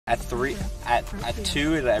At 3, at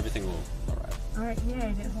 2, everything will arrive. Alright, yeah,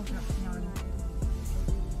 I didn't hold it up to you.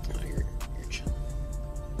 Oh, you're chilling.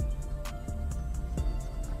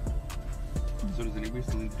 So does anybody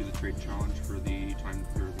still need to do the trade challenge for the time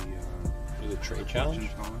for the trade challenge?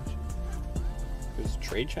 There's a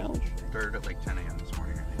trade challenge? Started at like 10 a.m. this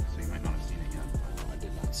morning, I think, so you might not have seen it yet. Oh, I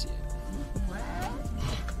did not see it. What?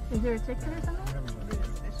 Is there a ticket or something?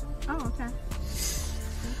 Oh, okay.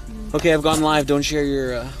 Okay, I've gone live. Don't share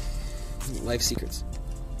your life secrets.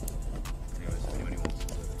 Anyways, if anybody wants to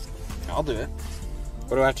do it. I'll do it.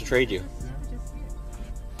 What do I have to trade you?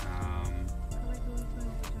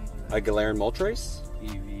 A Galarian Moltres?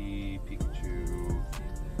 Eevee, Pikachu,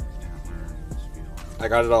 Stantler, Spiel. I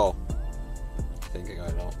got it all. I think I got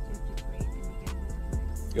it all.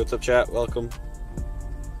 Yo, what's up, chat? Welcome.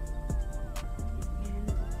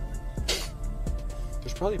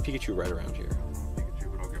 There's probably a Pikachu right around here. Pikachu,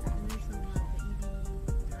 but I'll get one.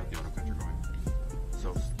 Got the auto catcher going.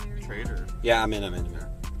 So, trade or? Yeah, I'm in.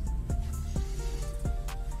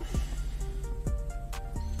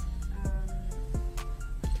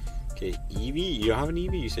 Okay, Eevee? You don't have an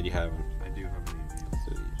Eevee? You said you have one. I do have an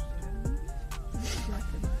Eevee.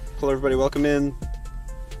 Hello, everybody. Welcome in.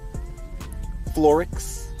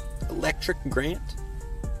 Florix, Electric Grant,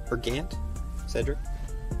 or Gant, Cedric.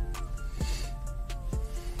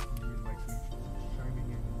 You like chiming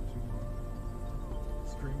in to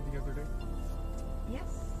stream the other day?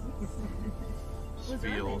 Yes.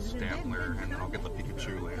 Spiel, Stantler, and then I'll get the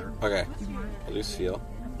Pikachu later. Okay, I'll do Spheal.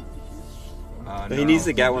 He needs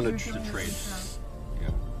to get one to trade. Yeah.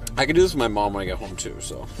 I can do this with my mom when I get home too,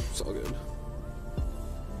 so it's all good.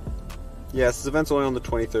 Yes, this event's only on the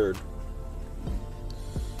 23rd.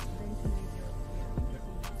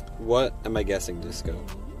 What am I guessing, Disco?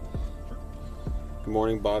 Good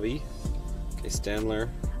morning, Bobby. Okay, Stanler.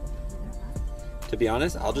 To be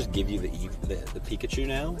honest, I'll just give you the Pikachu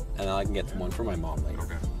now, and then I can get the one for my mom later.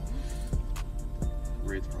 Okay.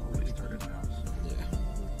 Raid's probably started now. So. Yeah.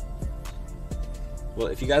 Well,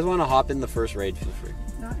 if you guys want to hop in the first raid, feel free.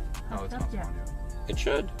 Oh, it's not spawned yet. It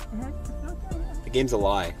should. The game's a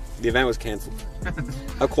lie. The event was cancelled.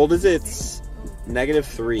 How cold is it? It's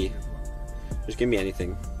 -3. Just give me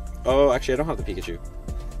anything. Oh, actually, I don't have the Pikachu.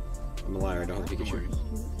 I'm a liar. I don't have the Pikachu.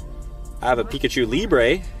 I have a Pikachu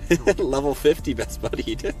Libre, level 50, best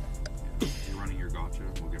buddy. You're running your gotcha.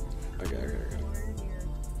 We'll get one. Okay.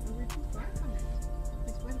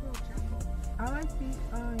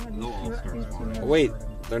 They'll all start spawning. Oh, wait,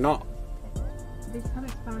 they're not. They haven't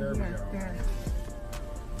spawned here.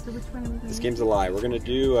 So which one are we going This game's a lie. We're gonna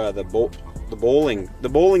do the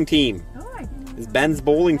bowling team. Oh, I didn't know. It's Ben's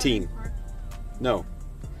bowling team. No,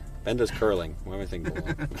 Ben does curling. Why am I thinking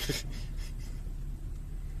bowling?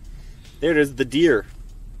 There it is, the deer.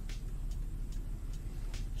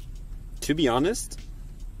 To be honest,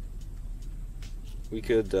 we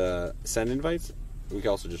could send invites. We could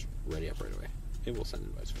also just ready up right away. Maybe we'll send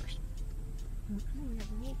invites first. Okay, we have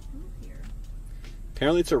a little pool here.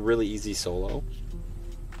 Apparently it's a really easy solo.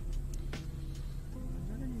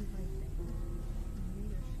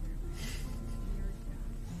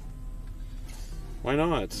 Why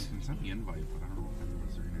not? You sent the invite, but I don't know if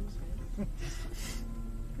anyone's going to accept it.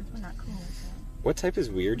 Because we're not cool with that. What type is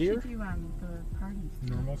We Wyrdeer? should do the parties.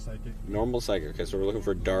 Normal psychic. Normal psychic. Okay, so we're looking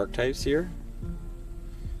for dark types here.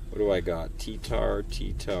 What do I got? T-Tar,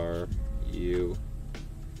 you.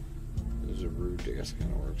 There's a root, I guess it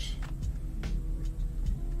kind of works.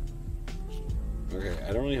 Okay,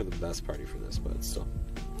 I don't really have the best party for this, but still.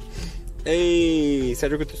 Hey,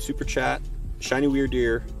 Cedric with the super chat. Shiny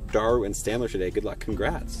Wyrdeer, Daru, and Stanler today. Good luck.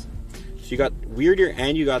 Congrats. So you got Wyrdeer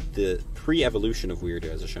and you got the pre-evolution of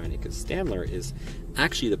Wyrdeer as a shiny, because Stanler is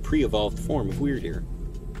actually the pre-evolved form of Wyrdeer.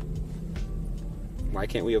 Why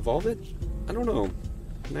can't we evolve it? I don't know.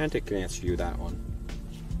 Mantic can answer you that one.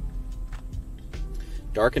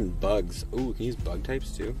 Dark and bugs. Ooh, can you use bug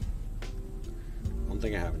types too? I don't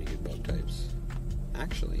think I have any good bug types.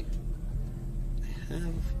 Actually, I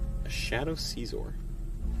have a Shadow Caesar.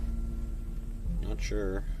 Not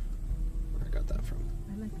sure where I got that from.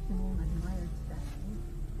 I like the name Admired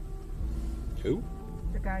Statue. Who?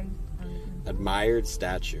 The guy. Admired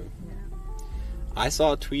Statue. Yeah. I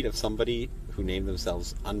saw a tweet of somebody who named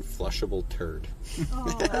themselves Unflushable Turd.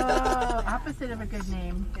 Oh, opposite of a good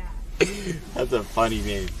name. That's a funny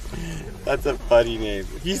name. That's a funny name.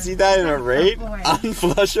 You see that in a raid?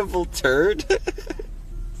 Unflushable Turd?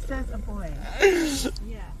 Says a boy.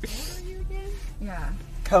 Yeah. What are you again? Yeah.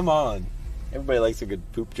 Come on. Everybody likes a good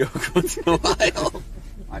poop joke once in a while.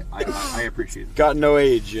 I appreciate it. Got no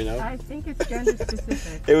age, you know? I think it's gender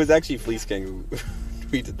specific. It was actually Fleece King who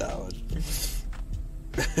tweeted that one.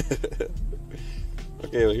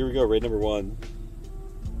 Okay, well, here we go. Raid number 1.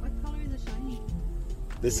 What color is the shiny?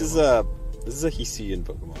 This is a Hisuian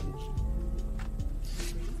Pokemon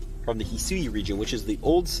from the Hisui region, which is the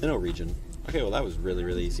old Sinnoh region. Okay, well that was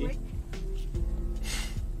really easy.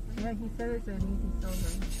 Yeah, he said it's an easy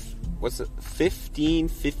silver. What's it?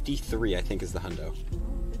 1553, I think, is the hundo.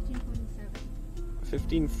 1527.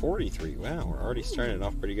 1543. Wow, we're already starting it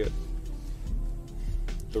off pretty good.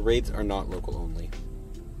 The raids are not local only.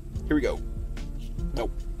 Here we go.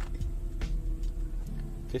 Nope.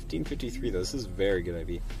 1553 though. This is very good,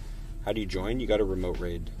 Ivy. How do you join? You got to remote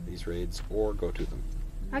raid these raids or go to them.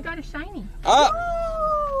 I got a shiny. Ah!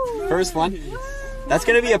 First one. That's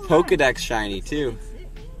gonna be a Pokedex shiny too.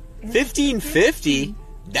 1550.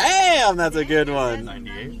 Damn, that's a good one.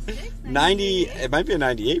 98. 90. It might be a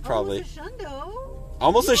 98 probably. Almost a Shundo.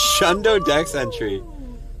 Almost a Shundo Dex entry.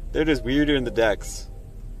 There it is. Weirder in the Dex.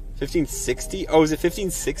 1560. Oh, is it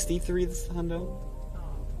 1563? This hundo.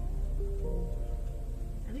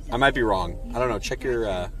 I might be wrong. I don't know. Check your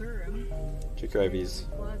IVs.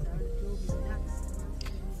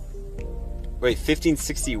 Wait,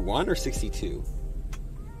 1561 or 62?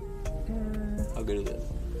 How good is it?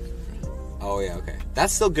 Oh yeah, okay.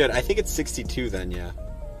 That's still good. I think it's 62 then, yeah.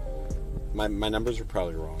 My numbers were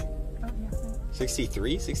probably wrong. Oh, yeah.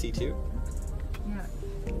 63? 62? Yeah.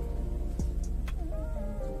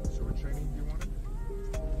 So what shiny do you wanted?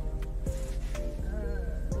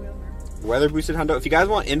 Weather boosted hundo. If you guys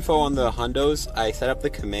want info on the hundos, I set up the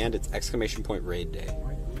command. It's !raid day.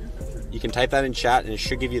 You can type that in chat and it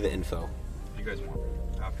should give you the info. If you guys want,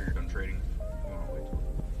 after you're done trading, you want to wait.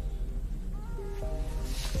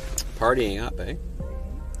 Partying up, eh?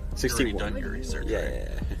 You've 61. already done your research, Yeah, right? yeah,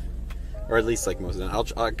 yeah. Or at least like most of them.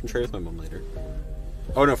 I can trade with my mom later.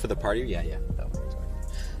 Oh no, for the party? Yeah. That one, sorry.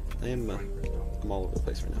 I'm all over the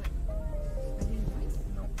place right now.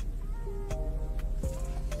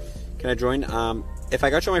 Can I join? If I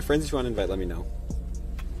got you on my friends, if you want to invite, let me know.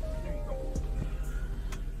 There you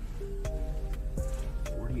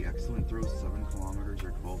go. 40 excellent throws, 7 kilometers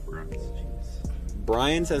or 12 grunts. Jeez.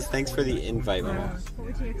 Brian says thanks for the invite, Mama.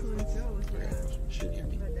 40 excellent throws. Shouldn't hear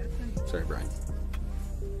me. But that's not. Sorry, Brian.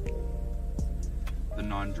 The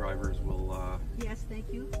non-drivers will Yes, thank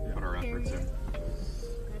you. put our efforts in. That's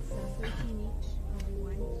 13 each.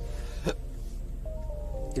 Only one.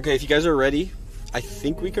 Okay, if you guys are ready, I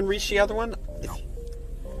think we can reach the other one. No.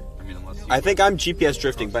 I mean, unless you I think I'm GPS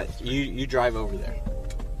drifting, but you drive over there.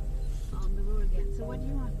 On the road again. So what do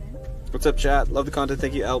you want then? What's up, chat? Love the content.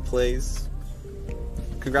 Thank you, L Plays.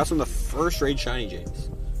 Congrats on the first raid shiny, James.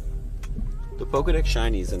 The Pokedex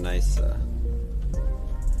shiny is a nice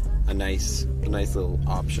little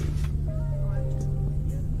option.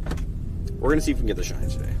 We're gonna see if we can get the shiny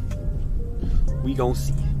today. We gon'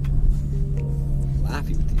 see.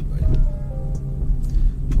 Laughing with you, buddy.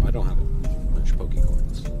 Oh, I don't have much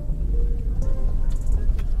Pokecoins.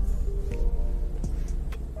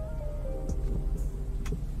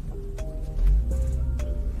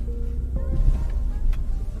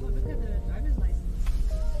 Oh, look at the driver's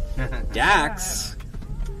license. Dax!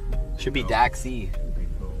 Should be Daxy.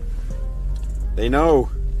 They know.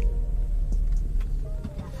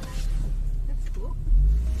 That's cool.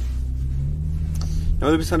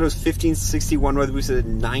 No, the boost hundo was 1561, weather boosted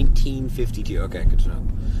 1952. Okay, good to know.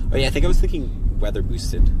 Oh yeah, I think I was thinking weather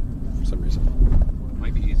boosted for some reason.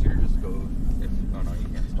 might be easier to just go. If, oh no, you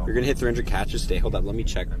can't stop. You're gonna hit 300 catches today. Hold up, let me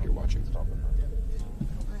check if you're watching. Stop it.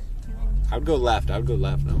 I would go left.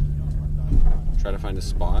 No. Try to find a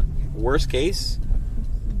spot. Worst case.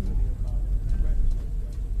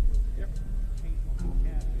 How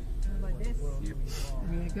about this? Yep.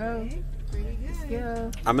 There you go. Okay, pretty good. Let's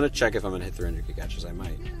go. I'm gonna check if I'm gonna hit 300 catches. I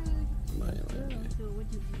might. Good. Might. So what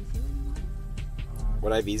do you see what you want?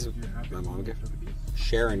 What IVs my mom gave?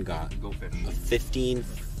 Sharon got Go fish. a 15,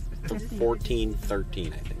 14,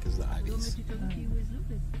 13. I think is the Go IVs. Mr. Togepi with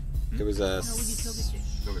Lucas. It was a How would you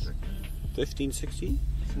Togepi? Go get it. 15, 16.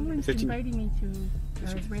 Someone's 15. inviting me to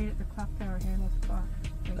raid at the clock tower Hamil's clock.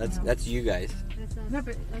 Right now. That's you guys. That's No,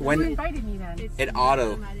 but When- who invited me then? it's It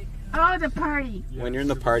auto. automatic. Oh, the party. When you're in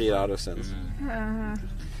the party, it auto sends.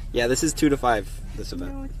 Yeah, this is 2 to 5. This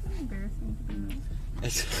event. No, it's so embarrassing to be me.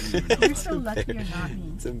 It's, You're so lucky you're not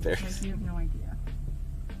me. It's Like, embarrassing. you have no idea.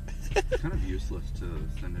 It's kind of useless to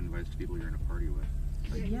send invites to people you're in a party with.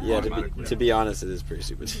 Like, Yeah, automatically. to be honest, it is pretty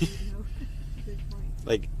stupid. Good point.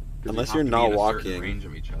 Like, 'Cause unless you you're have to be not in a certain walking. range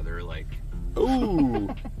of each other, like Ooh!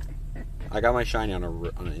 I got my shiny on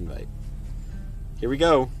an invite. Here we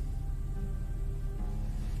go.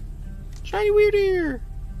 Shiny Wyrdeer!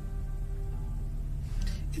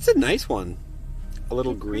 It's a nice one. A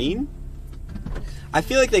little green. I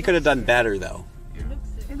feel like they could have done better though. Yeah.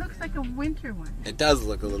 It looks like a winter one. It does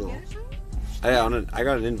look a little. I got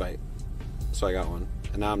an invite, so I got one,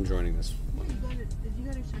 and now I'm joining this one. Did you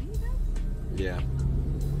get a shiny though? Yeah.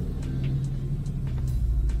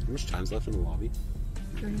 How much time's left in the lobby?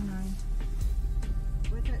 39.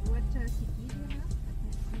 What CP do you have? I can't see.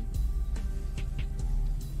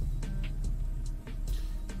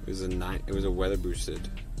 It was a 9. It was a weather boosted.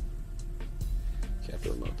 Okay, I have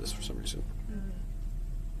to remote this for some reason.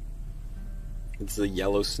 It's the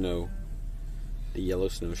yellow snow. The yellow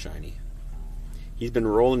snow shiny. He's been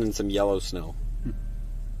rolling in some yellow snow.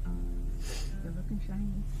 They're looking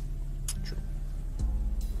shiny. True.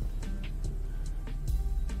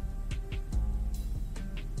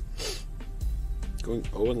 Going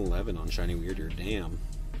 0-11 on shiny Wyrdeer. Damn,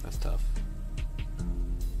 that's tough.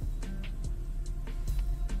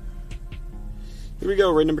 Here we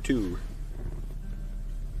go, raid number 2.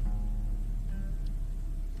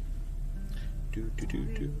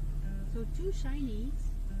 So 2 shinies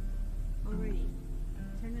already.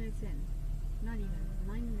 10 minutes in. Not even.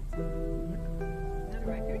 9 minutes in. Is that a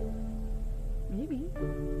record? Maybe.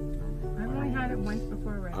 I've only had it once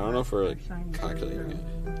before. Right? I don't know if we're like Shiny. calculating it.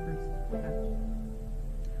 First.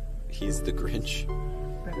 He's the Grinch.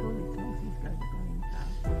 But holy smokes, these guys are going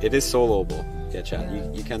fast. It is soloable. Yeah, chat.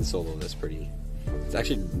 You can solo this pretty. It's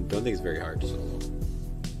actually don't think it's very hard to solo.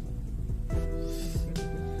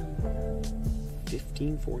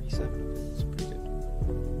 1547. It's pretty good.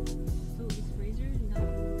 So is Razor not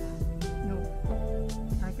coming back? No.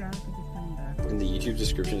 I gotta think it's coming back. In the YouTube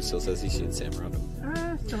description, it still says Hisuian Samurott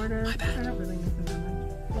Raid. Sort of. I don't really miss him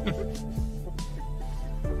that much.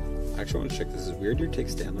 I actually want to check this. Is Wyrdeer take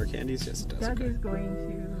Standler candies? Yes, it does. Doug Okay. is going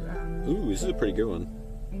to Ooh, this is a pretty good one.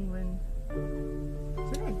 England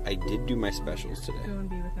today. I did do my specials today. Go and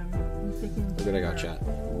be with him. He's taking Look what I got, chat.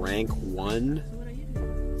 Rank 1, So what are you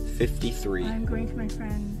doing? 53. I'm going to my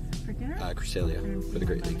friend's for dinner. Cresselia And for the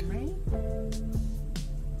Great seeing League. my Raid. I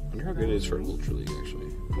wonder how good it is for Ultra League,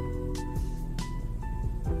 actually.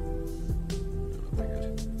 Not that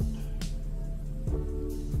good.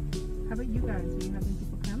 How about you guys? Are you having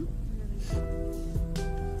people come?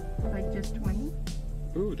 Like just 20?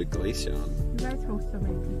 Ooh, the Glaceon. You guys host so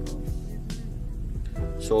many people.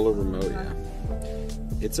 Solo remote, yeah.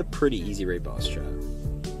 It's a pretty easy raid boss, chat.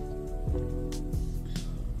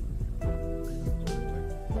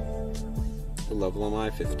 What level am I?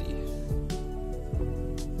 50.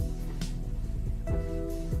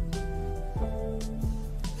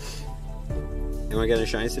 Am I getting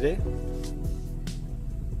shinies today?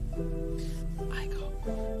 I go.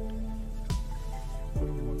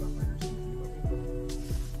 What about minor CP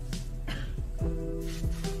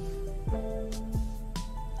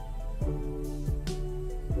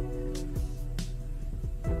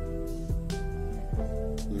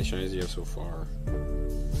How many shinies do you have so far?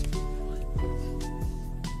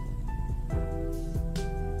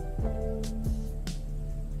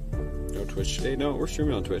 No Twitch today? No, we're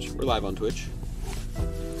streaming on Twitch. We're live on Twitch.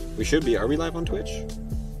 We should be. Are we live on Twitch?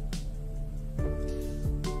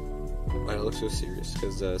 Why do I look so serious?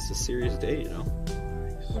 Because it's a serious day, you know?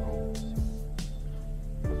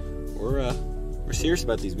 We're serious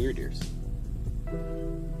about these Wyrdeers.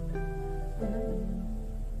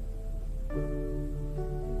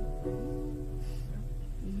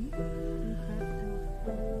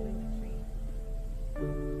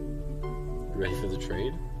 You ready for the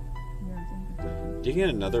trade? Did you get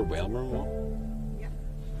another Whalmer wall? Yeah.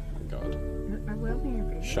 Oh my god. I will be your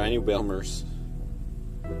favorite. Shiny Whalmers.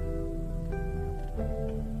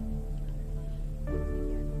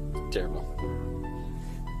 Terrible.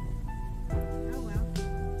 Oh well.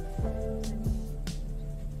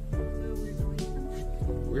 So we're going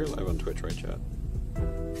somewhere? We're live on Twitch, right, chat?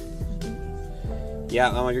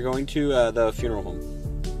 Yeah, you're going to the funeral home.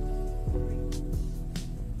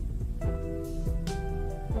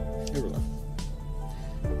 Hey, we're live.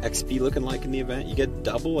 XP looking like in the event. You get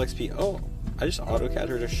double XP. Oh, I just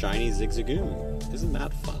auto-cattered a shiny Zigzagoon. Isn't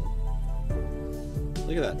that fun?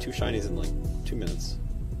 Look at that, 2 shinies in like 2 minutes.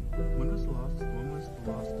 When was the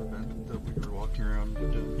last event that we were walking around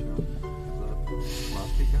downtown? Was that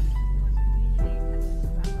last weekend?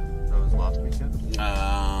 That was last weekend?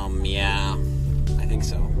 Yeah. I think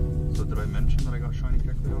so. So did I mention that I got shiny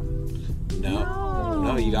Kecleon?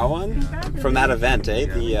 No, you got one? From that event, eh?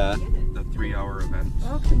 Yeah. The 3-hour event.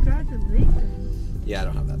 Oh, congratulations. Yeah, I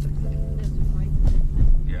don't have that thing.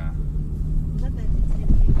 Yeah.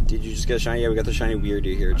 Did you just get a shiny? Yeah, we got the shiny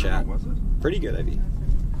Wyrdeer here, I don't chat. know, was it? Pretty good, Ivy.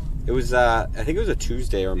 It was, I think it was a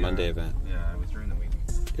Tuesday or Monday event. Yeah, it was during the week.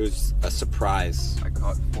 It was a surprise. I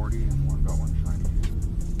caught 40 and got one shiny.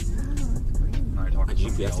 Oh, that's great. And I talked My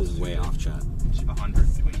GPS is way off, chat.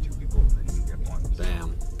 100 between 2 people, and then you can get one. So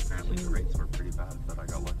Damn. apparently the rates were pretty bad, but I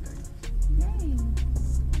got lucky, I guess. Yay.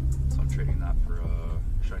 So I'm trading that for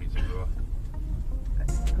shiny Zarua.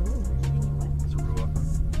 Zarua.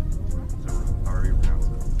 Zarua. However you pronounce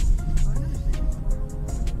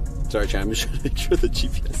it. Sorry, chat. I'm just trying to make sure the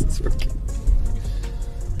GPS is working.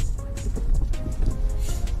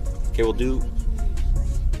 Okay, we'll do.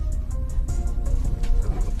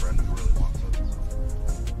 There's a friend who really wants it.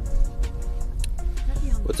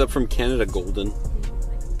 So. What's up from Canada, Golden?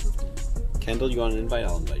 Kendall, you want an invite?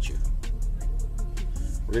 I'll invite you.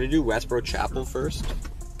 We're gonna do Westboro Chapel first,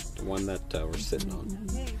 the one that we're sitting on.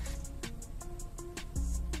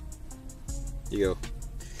 Here you go.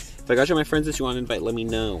 If I got you my friends that you want to invite, let me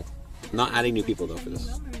know. I'm not adding new people though for this.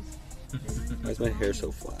 Why is my hair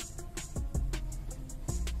so flat?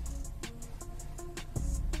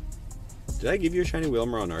 Did I give you a shiny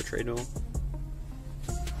Wilmer on our trade, Noel?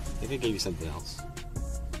 I think I gave you something else.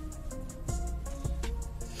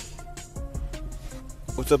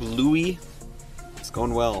 What's up, Louie? It's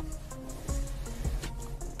going well.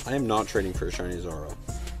 I am not trading for a shiny Zara.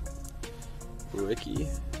 Ricky.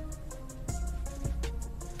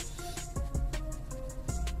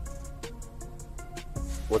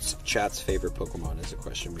 What's chat's favorite Pokemon is a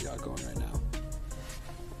question we got going right now.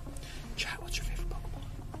 Chat, what's your favorite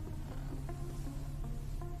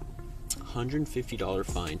Pokemon? $150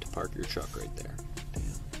 fine to park your truck right there. Damn.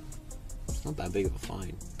 It's not that big of a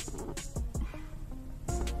fine.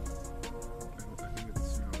 I think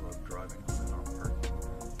it's about driving and not parking.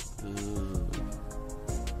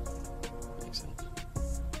 Makes sense.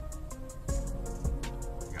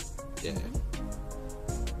 Yeah. Yeah.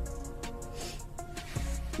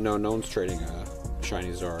 No one's trading a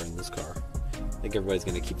shiny Zara in this car. I think everybody's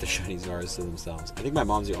gonna keep the shiny Zaras to themselves. I think my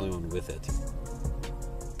mom's the only one with it.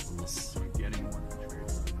 Unless I'm getting one to trade.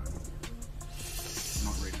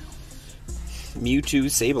 Not right now. Mewtwo,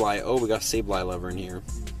 Sableye. Oh, we got Sableye lover in here.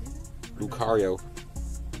 Lucario.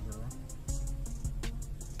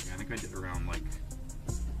 Yeah, I think I did around like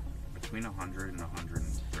between 100 and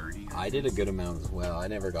 130. I did a good amount as well. I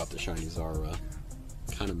never got the shiny Zara.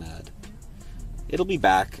 Kind of mad. It'll be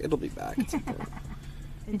back. It'll be back. It's important.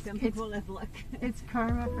 Some people have luck. It's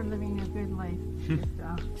karma for living a good life.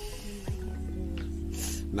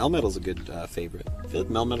 Melmetal's a good favorite. I feel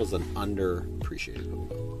like Melmetal's an underappreciated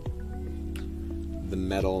Pokemon. The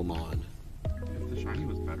Metalmon. If the shiny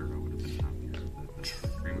was better, I would have been happier. The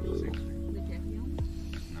cream was the same thing. The Jeffy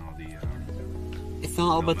No, the It's not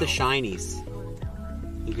all about the Melmetal. shinies.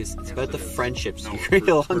 Lucas, it's about the friendships No, you create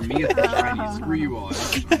along for the me, it's the shiny. Screw you all.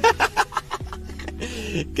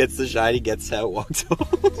 Gets the shiny, gets out, walks home.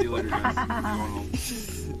 See you later, guys. I'm going home.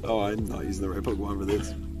 Oh, I'm not using the right Pokemon for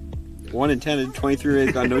this. 1 in 10 and 23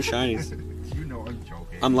 raids got no shinies. You know I'm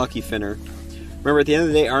joking. Unlucky Finner. Remember, at the end of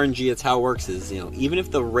the day, RNG, it's how it works is, you know, even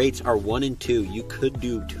if the rates are 1 and 2, you could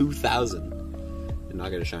do 2,000 and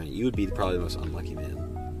not get a shiny. You would be probably the most unlucky man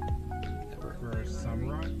ever. For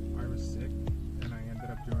Samurott, I was sick, and I ended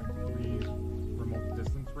up doing 3 remote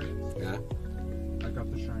distance raids. Yeah? I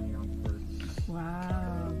got the shiny on first.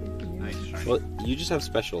 Wow. Good for you. Nice shiny. Well, you just have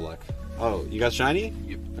special luck. Oh, you got shiny?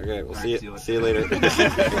 Yep. Okay, we'll Alright, see you. See you later. Okay.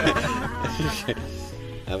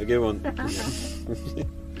 Have a good one. 41,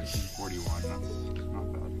 that's not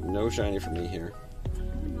bad. No shiny for me here.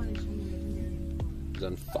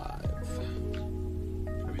 Done 5.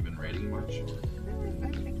 Have you been raiding much?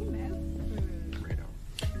 Raid out.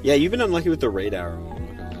 Yeah, you've been unlucky with the raid arrow. I'm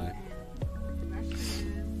not gonna lie.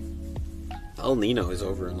 El Nino is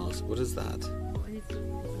over in Los. What is that?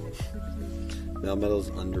 Melmetal's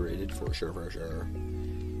underrated for sure, for sure.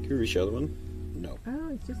 Can we reach the other one? No. Oh,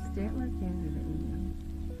 it's just Stantler Canada.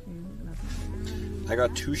 I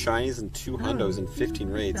got 2 shinies and 2 hundos in 15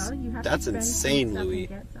 raids. So you have That's to spend insane, some stuff Louis. and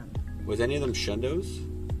get some. Was any of them shundos?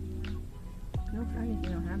 No problem if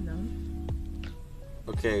you don't have them.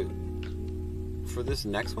 Okay. For this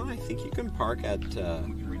next one, I think you can park at. We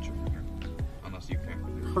can reach it from here. Unless you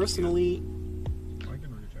can. Personally, I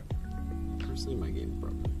can reach out. my game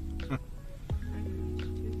problem.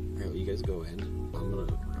 Alright, you guys go in. I'm gonna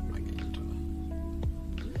grab my game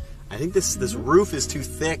too. I think this roof is too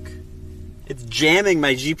thick. It's jamming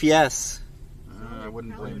my GPS. I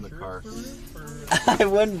wouldn't blame the car. I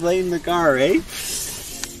wouldn't blame the car, eh?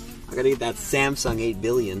 I gotta get that Samsung 8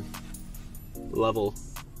 billion level.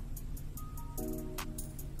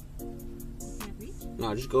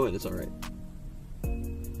 No, just go in. It's alright.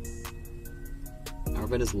 Our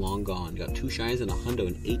event is long gone. Got 2 shinies and a hundo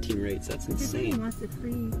and 18 rates. That's He insane. wants the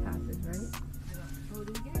free passes, right? Oh,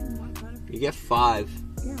 do we get one? You get 5.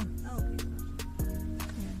 Yeah. Oh,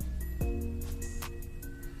 okay.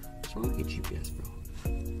 What's wrong with your GPS, bro?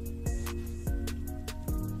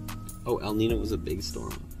 Oh, El Nino was a big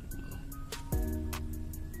storm.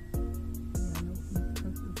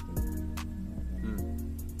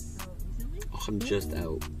 Oh, I'm just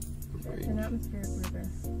out. It's an atmospheric river.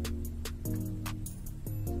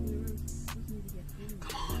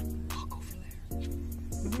 Come on, walk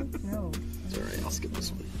over there. No. It's alright, I'll skip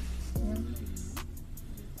this one.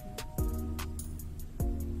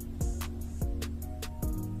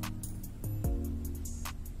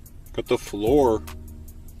 Got the floor.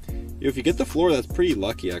 If you get the floor, that's pretty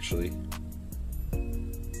lucky, actually.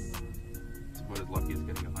 It's about as lucky as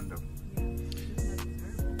getting a hundo.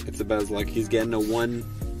 It's about as lucky as getting a 1,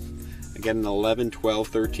 getting 11, 12,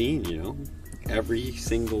 13, you know? Every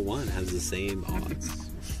single one has the same odds.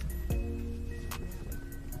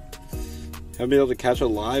 Haven't been able to catch it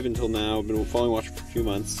live until now. I've been following watching for a few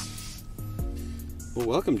months. Well,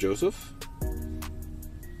 welcome, Joseph.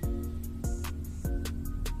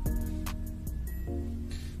 I'm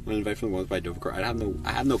gonna invite from the ones by Dover. I have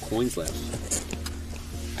no coins left.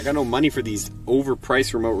 I got no money for these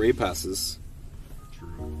overpriced remote raid passes.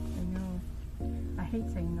 True. I know. I hate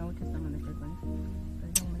saying no to some of the good ones. But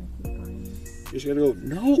I don't want to keep buying. You just gotta go,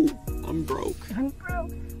 no, I'm broke. I'm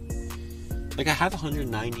broke. Like, I have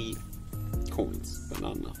 190 coins, but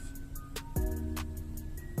not enough.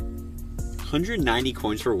 190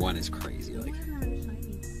 coins for one is crazy. Like,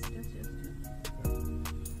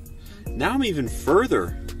 now I'm even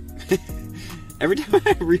further. Every time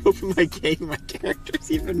I reopen my game, my character's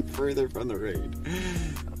even further from the raid.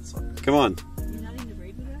 That sucks. Come on. You're not in the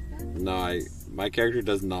raid with us then? No, my character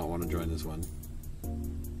does not want to join this one.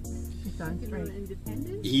 It's on You're strike.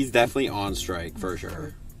 independent? He's definitely on strike for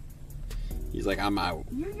sure. He's like, I'm out.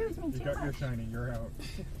 You're using You too got your much. shiny, you're out.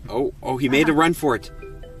 Oh, he made a run for it.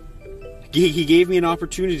 He gave me an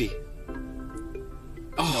opportunity.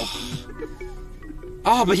 Oh.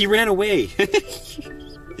 Oh, but he ran away.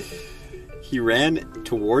 He ran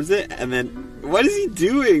towards it, and then... What is he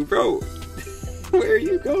doing, bro? Where are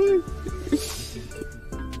you going?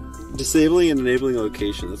 Disabling and enabling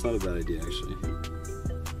location. That's not a bad idea, actually. You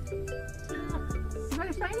got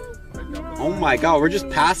a shiny? Oh my god, we're just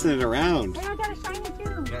passing it around. Hey, I got a shiny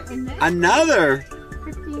too. And then? Another!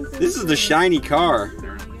 15, This is the shiny car. Now you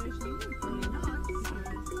got a shiny? Well, you're not. I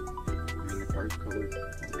mean, the car's colored.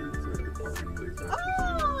 Oh, got a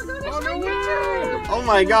Oh, no shiny way! too! Oh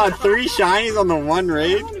my god, 3 shinies on the one I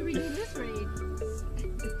raid? want to redo this raid.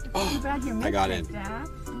 Oh, Too bad you missed I got it, in. Dad.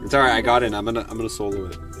 It's alright, I got in. I'm gonna solo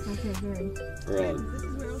it. Okay, good. Or, This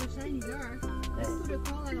is where all the shinies are. Let's put a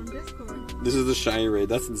call out on Discord. this is the shiny raid.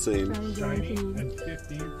 That's insane. Shiny Shiny guaranteed. and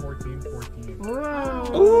 15, 14, 14.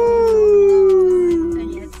 Whoa! Ooh!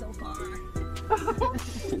 And yet so far.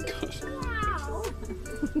 Gosh. Wow!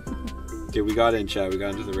 Okay, we got in, chat. We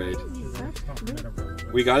got into the raid. That's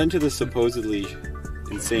good. We got into the supposedly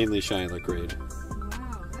insanely shiny look raid.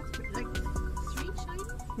 Wow, that's pretty, like 3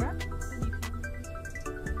 shinies? Yeah.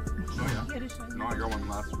 Then you Oh, yeah. can get a shiny. No, I got one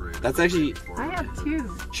last raid. That's actually- I have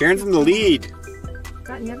 2. Sharon's in the lead.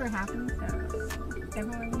 That never happens, so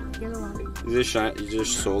everyone get along. You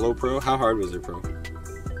just solo pro? How hard was it, pro?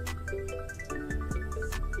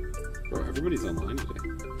 Bro, everybody's online today.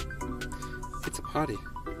 It's a party.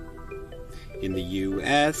 In the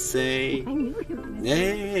USA. I knew he was going to say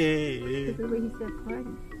Hey. it. The way he said party.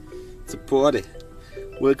 It's a party.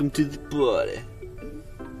 Welcome to the party.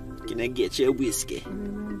 Can I get you a whiskey?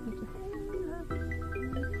 Everyone put your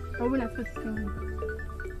hands up. Oh, we're not supposed to sing.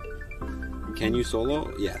 Can you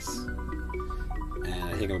solo? Yes. And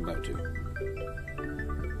I think I'm about to.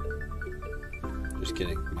 Just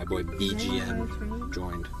kidding. My boy BGM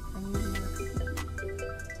joined. I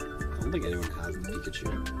don't think anyone has the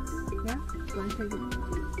Pikachu. Yeah? Go and take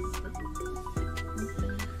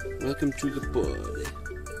it. Welcome to the party.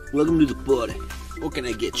 Welcome to the party. What can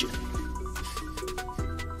I get you?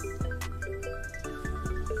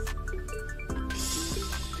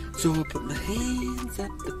 So I put my hands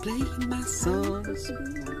up to play my songs.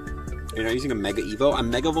 You're not using a Mega Evo? I'm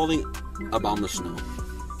Mega Evolving Abomasnow.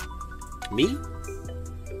 Me?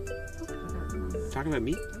 Talking about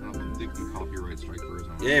me? I don't think they can copyright strike for his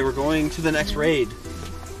own. Yeah, we're going to the next raid,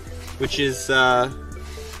 which is the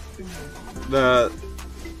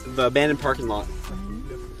abandoned parking lot.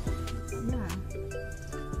 Yeah.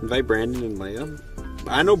 Invite Brandon and Leia.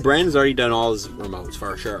 I know Brandon's already done all his remotes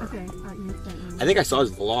for sure. Okay. You sent me. I think I saw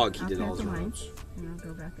his vlog. He I'll did all his cancel mine, remotes. and I'll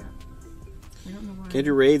go back up. I don't know why. Can't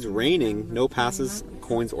do raids. Raining. No passes,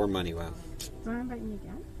 coins, or money. Wow. Do you want to invite me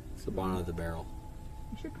again? It's the bottom of the barrel.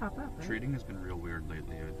 You should pop up, right? Trading has been real weird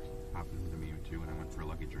lately. It happened to me too when I went for a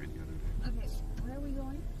lucky trade the other day. Okay, where are we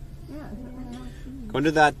going? Yeah, it's not really LC. Go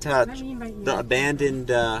into that, What I mean by the abandoned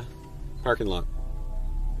parking lot.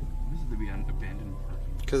 This is the abandoned parking.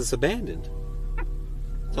 Because it's abandoned.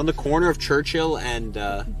 It's on the corner of Churchill and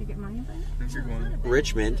Did you get mine invite? I think you're going.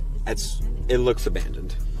 Richmond. It looks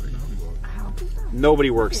abandoned. How is that? Nobody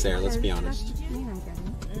works there, let's be honest. That's the screen I'm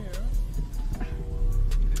getting.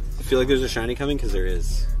 I feel like there's a shiny coming because there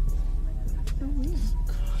is. So weird.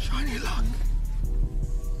 Shiny luck.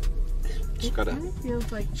 Just gotta, It feels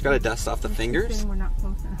like just gotta dust off the fingers. saying we're not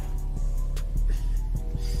close enough.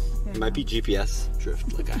 It might be GPS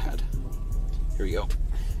drift like I had. Here we go.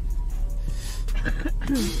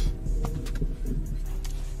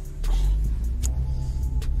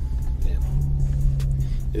 Damn.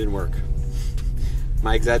 It didn't work.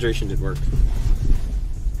 My exaggeration didn't work.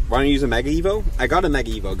 Why don't you use a Mega Evo? I got a Mega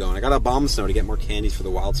Evo going. I got a Bomb Snow to get more candies for the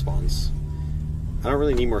wild spawns. I don't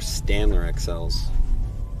really need more Standler XLs.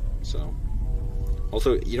 So.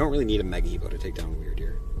 Also, you don't really need a Mega Evo to take down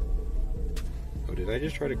Wyrdeer. Oh, did I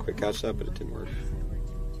just try to quick catch that, but it didn't work?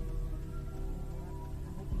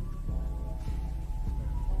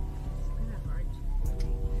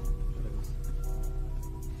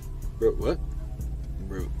 Bro, what?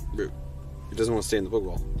 Bro. It doesn't want to stay in the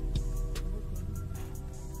Pokeball.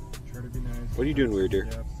 Try to be nice. What are you doing, Wyrdeer?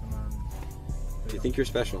 Yeah, some, Do you think you're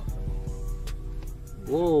special?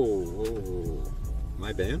 Whoa.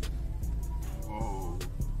 My band? Whoa.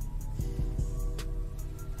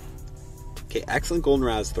 Okay, excellent Golden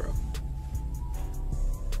Raz throw.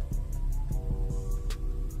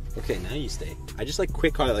 Okay, now you stay. I just like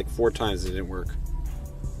quick caught it like 4 times and it didn't work.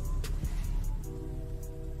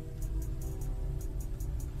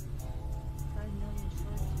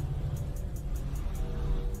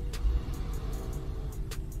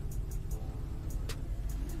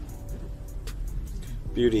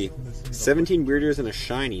 Beauty. 17 Wyrdeers and a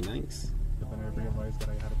shiny. Nice. But then I realized that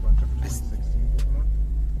I had a bunch of 2016 Pokemon.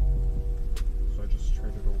 So I just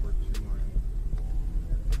traded over to my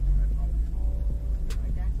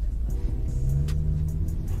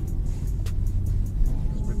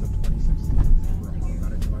with the 2016 Pokemon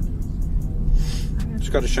that I collected.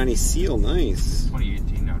 Just got a shiny seal. Nice.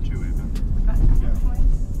 2018 now too, Ava. Yeah.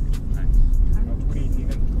 Nice.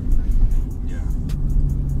 2018 and 2019.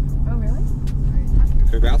 Yeah. Oh, really?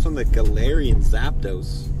 Congrats on the Galarian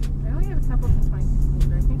Zapdos. I only have a couple from 2016,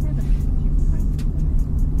 but I think I have a few from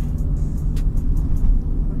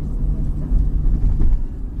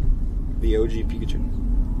 2016. The OG Pikachu.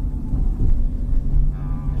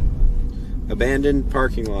 Abandoned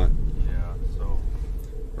parking lot. Yeah, so.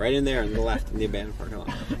 Right in there on the left in the abandoned parking lot.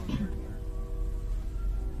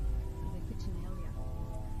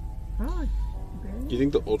 Oh, really? Do you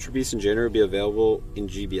think the Ultra Beast and January will be available in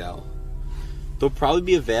GBL? They'll probably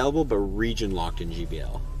be available, but region locked in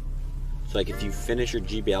GBL. So, like, if you finish your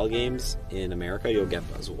GBL games in America, you'll get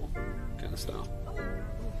Buzzwole kind of style.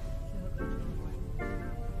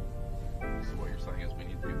 So what you're saying is we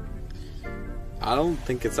need to. I don't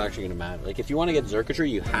think it's actually going to matter. Like, if you want to get Zerkatry,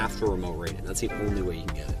 you have to remote raid it. That's the only way you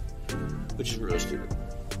can get it. Which is really stupid.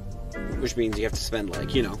 Which means you have to spend,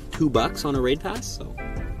 like, you know, $2 on a raid pass, so.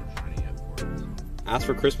 Shiny yet for it. Ask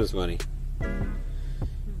for Christmas money.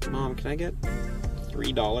 Mom, can I get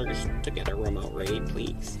 $3 to get a remote raid,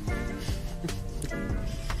 please?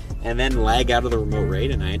 And then lag out of the remote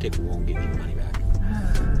raid, and Niantic won't give you money back.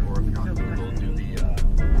 Or if you're on Google, do the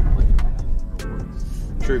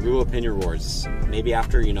rewards. Sure, Google Pin Rewards. Maybe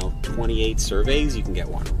after, 28 surveys, you can get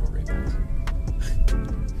one remote raid pass.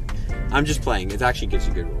 I'm just playing. It actually gives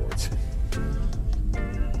you good rewards.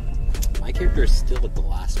 My character is still at the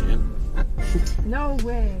last gym. No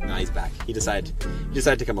way. No, he's back. He decided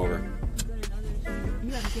to come over.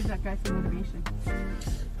 You gotta give that guy some motivation.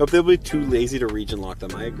 Hope they'll be too lazy to region lock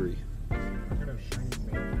them. I agree. I got a shiny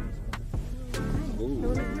mane. So Ooh.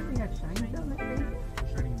 what if we had shiny though? Like crazy? A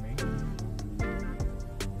shiny mane.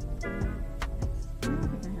 I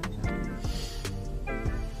don't think I have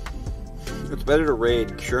shiny. It's better to raid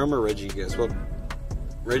Kyurem or Regigigas. Well,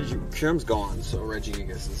 Kyurem's gone, so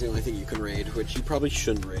Regigigas is the only thing you can raid, which you probably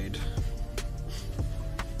shouldn't raid.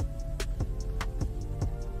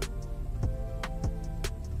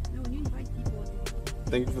 No, when you invite people,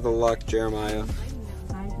 Thank you for the luck, Jeremiah.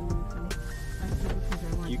 I do.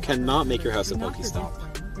 You cannot make your house a Pokestop.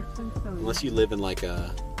 Unless you live in like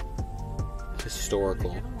a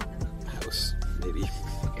historical house, maybe.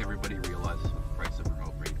 Like everybody realizes what the price of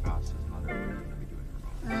remote raid costs is, not everybody's going to be doing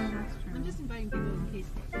remote. I'm just inviting people in case.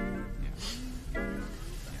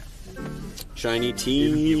 Shiny Even people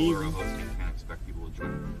who team. are hosting can't expect people to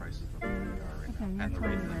join the prices that they are right Okay, now. you're And the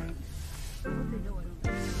rate totally limit. right. I hope they know I don't.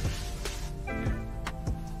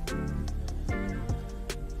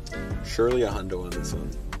 surely a hundo on this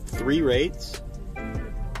one. 3 raids?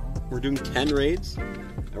 We're doing 10 raids?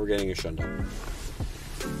 And we're getting a shundo.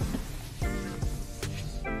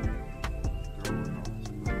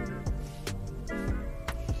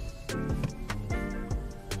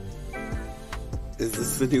 Is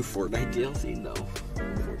this the new Fortnite DLC? No,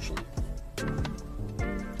 unfortunately.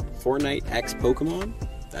 Fortnite X Pokemon?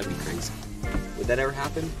 That'd be crazy. Would that ever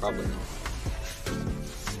happen? Probably not.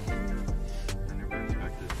 I never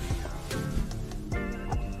expected the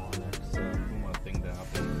Pokemon X Puma thing to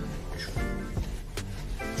happen.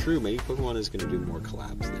 True, maybe Pokemon is going to do more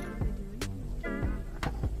collabs now.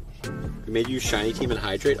 We made you Shiny Team and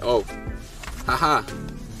Hydrate? Oh. Haha.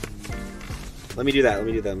 Let me do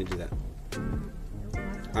that.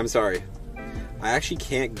 I'm sorry. I actually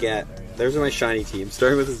can't get... There's my Shiny Team,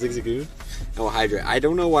 starting with a Zigzagoon. Oh, Hydrate. I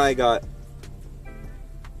don't know why I got...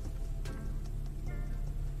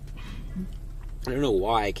 I don't know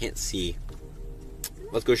why I can't see.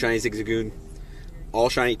 Let's go Shiny Zigzagoon. All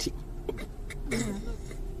Shiny Team. He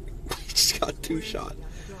just got 2 shot.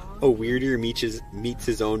 Oh, Wyrdeer meets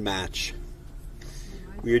his own match.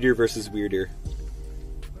 Wyrdeer versus Wyrdeer.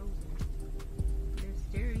 They're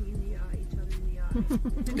staring in each other in the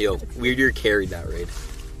eye. Yo, Wyrdeer carried that raid.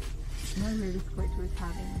 My really Twitch was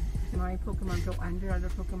having my Pokemon go under other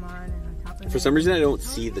Pokemon and on top of For some reason, I don't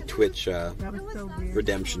see the Twitch that was so weird.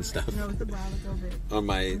 redemption stuff No, it was a while ago, but on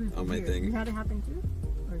my it was weird. You thing. had it happen too?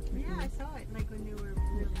 Or Yeah, I saw it like when they were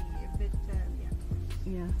really a bit,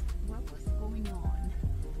 Yeah. What was going on?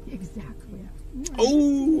 Exactly.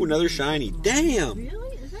 Oh, another shiny. Damn.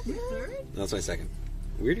 Really? Is that the third? That's my second.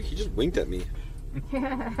 Weird. He just winked at me.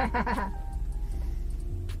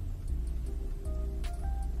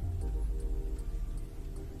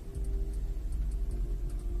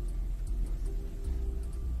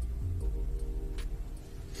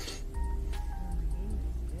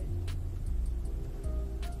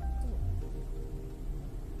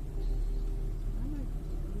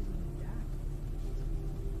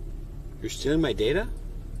 You're stealing my data?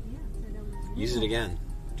 Use it again.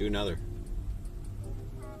 Do another.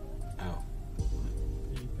 Oh.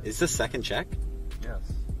 Is this the second check? Yes.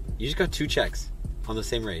 You just got 2 checks on the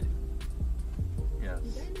same raid. Yes.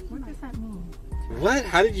 What does that mean? What?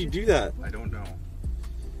 How did you do that? I don't know.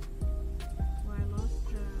 Well, I lost,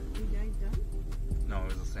 you guys done? No, it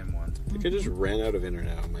was the same one. I think I just ran out of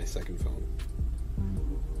internet on my second phone.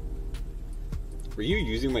 Were you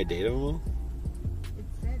using my data, Mo? It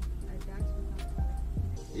said, that's what I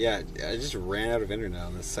Yeah, I just ran out of internet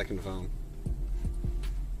on the second phone.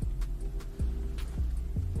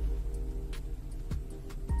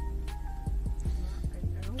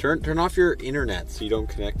 Turn off your internet so you don't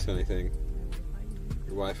connect to anything.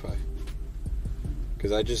 Your Wi-Fi.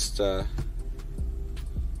 Because I just ran out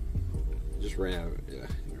of internet on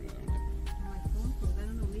it. My phone closed. I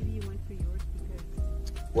don't know, maybe you went for yours because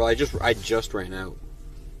Well, I just ran out.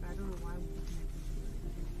 I don't know why we connected.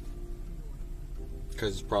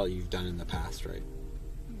 Because it's probably you've done in the past, right?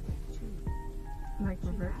 Like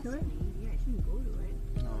revert to it? Yeah, I shouldn't go to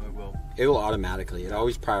it. No, it will. It will automatically. It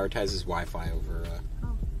always prioritizes Wi-Fi over...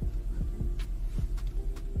 Oh,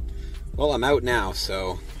 Well, I'm out now,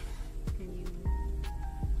 so... can you?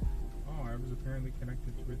 Oh, I was apparently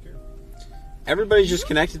connected to it too. Everybody's just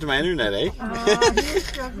connected to my internet, eh? Oh,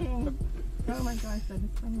 he's joking. Oh my gosh, that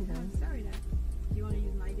is funny I'm guys. sorry, Dad. Do you want to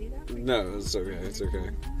use my data? No, it's okay. It's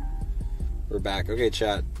okay. We're back. Okay,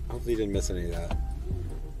 chat. Hopefully you didn't miss any of that.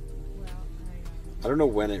 Well, I don't know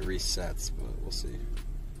when it resets, but we'll see.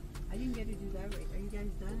 I didn't get to do that right. Are you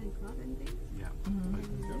guys done and caught anything? Yeah.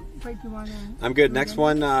 Wait, do you want to... I'm good. Next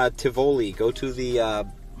one, Tivoli. Go to the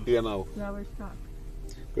BMO. Flower stock.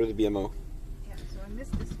 Go to the BMO. Yeah, so I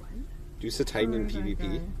missed this one. Deuce a Titan in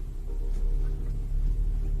PvP.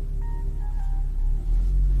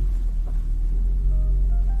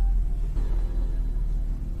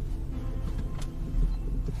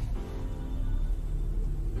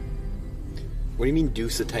 What do you mean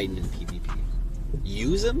Deuce a Titan in PvP?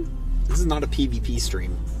 Use him? This is not a PvP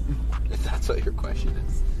stream. If that's what your question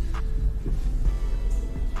is.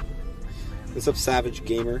 What's up, Savage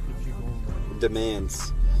Gamer?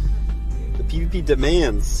 Demands. The PvP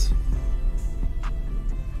demands.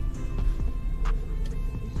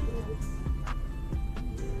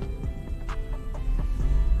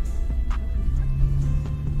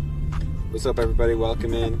 What's up, everybody?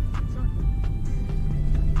 Welcome in.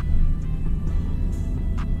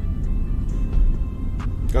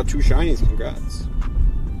 Got 2 shinies. Congrats.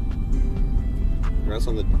 Congrats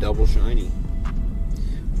on the double shiny.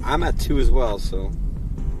 I'm at 2 as well, so.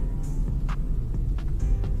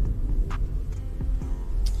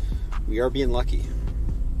 We are being lucky.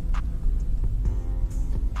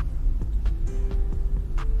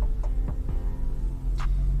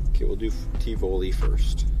 we'll do Tivoli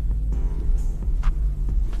first.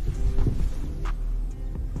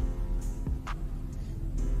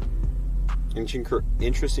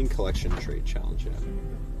 Interesting collection trade challenge. Yeah.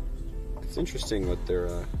 It's interesting what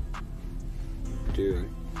they're doing.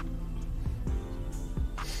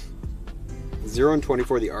 0 and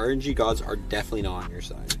 24. The RNG gods are definitely not on your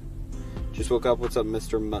side. Just woke up. What's up,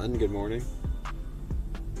 Mr. Mutton? Good morning.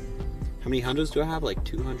 How many hundos do I have? Like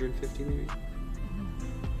 250 maybe?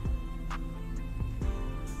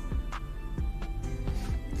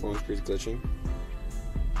 Phone screen's glitching.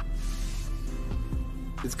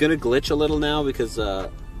 It's gonna glitch a little now because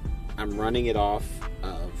I'm running it off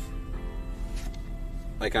of,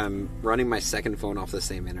 like, I'm running my second phone off the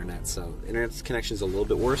same internet, so internet connection is a little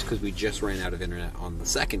bit worse because we just ran out of internet on the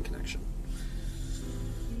second connection.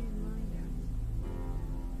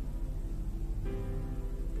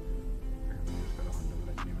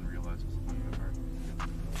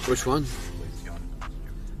 Which one?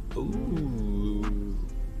 Ooh.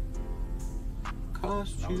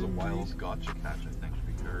 Costume. That was a wild gotcha catch, I think.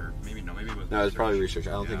 Or maybe no, maybe it was. No, it's probably research.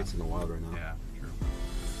 I don't think it's in the wild right now. Yeah, true.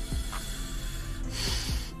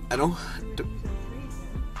 I don't.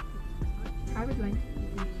 I would like to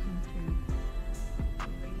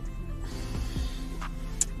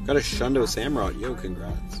Got a Shundo Samurott. Yo,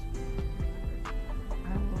 congrats.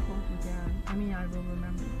 I will hold you down. I mean, I will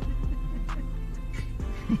remember.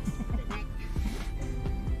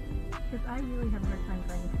 Because I really have a hard time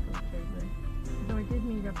finding people to trade with. Though I did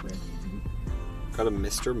meet up with. Got a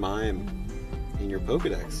Mr. Mime in your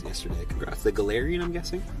Pokedex yesterday. Congrats. The Galarian, I'm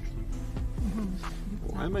guessing?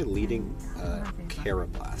 Why am I leading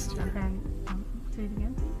Carablast here? Say it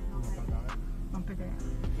again? Lampadaire.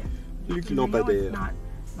 Yes. Luke I know Lampadaire. it's not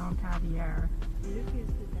Lampadaire.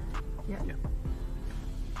 Yeah. Yeah.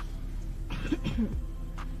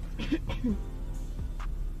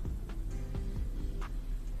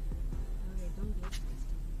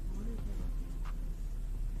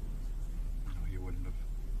 No, you wouldn't have.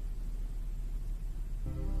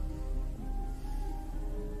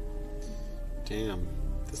 Damn.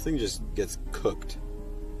 This thing just gets cooked.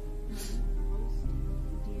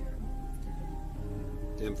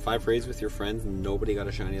 Damn, 5 raids with your friends and nobody got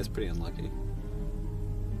a shiny. That's pretty unlucky.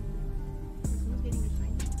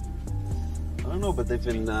 I don't know, but they've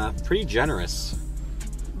been pretty generous.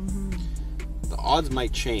 The odds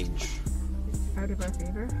might change. Out of our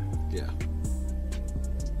favor? Yeah.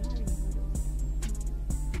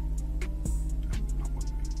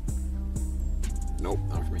 Nope,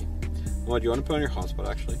 not for me. Well, do you want to put on your hotspot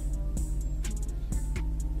actually?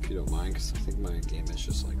 If you don't mind, because I think my game is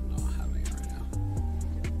just like not having it right now.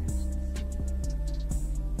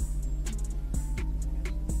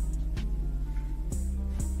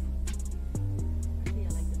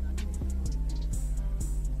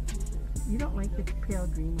 You don't like the pale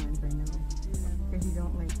green ones, I know. Because you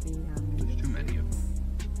don't like the, There's too many of them.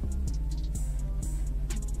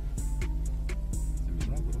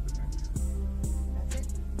 That's it.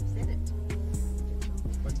 You said it.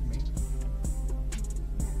 Like me.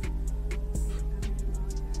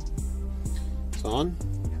 It's on?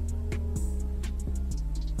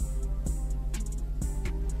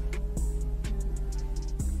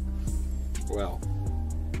 Well,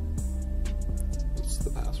 what's the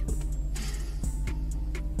password?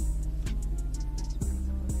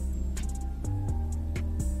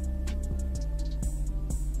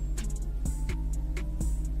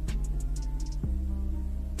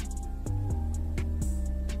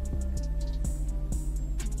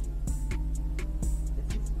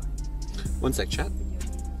 One sec, chat.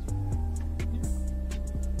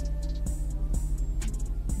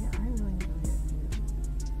 yeah, I really enjoy it too.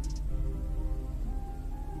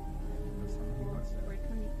 We're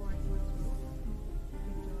 24 and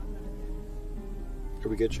Are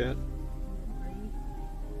we good, chat? Yeah.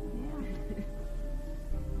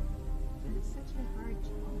 That is such a hard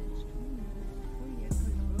challenge. 40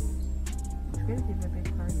 effort rows. It's good to give a big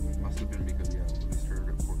party, isn't it? Must have been because, yeah, we started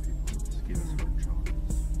at 4 people. Just gave us hard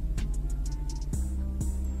challenges.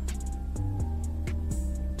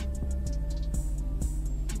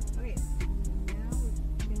 Okay, now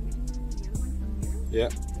can we do the other one from here? Yeah.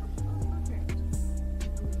 Oh, perfect. Are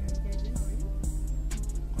you guys in already?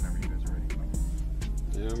 Whenever you guys are ready.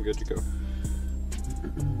 Yeah, I'm good to go.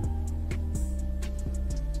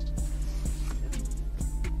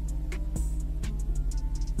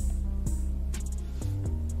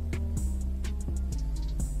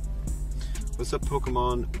 What's up,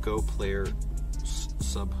 Pokemon Go player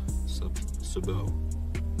Subo?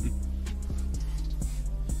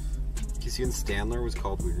 Hisuian Stanler was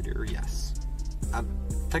called Wyrdeer, yes.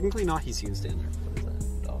 Technically not Hisuian Stanler. What is that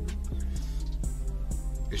dog?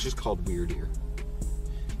 It's just called Wyrdeer.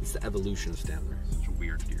 It's the evolution of Stamler. Such a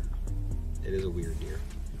weird deer. It is a weird deer.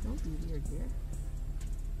 Don't be weird, dear.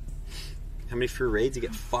 How many free raids? You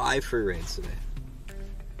get 5 free raids today.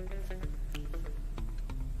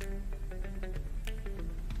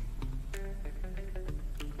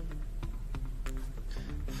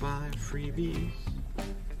 Five freebies.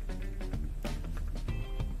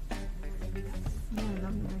 Yeah, I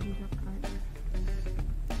love the idea of cards.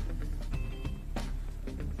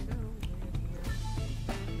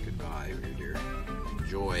 Goodbye, Wyrdeer.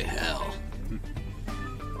 Enjoy hell.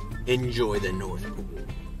 Enjoy the North Pole.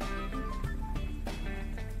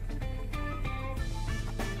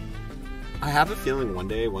 I have a feeling one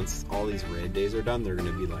day, once all these raid days are done, they're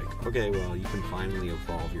going to be like, okay, well, you can finally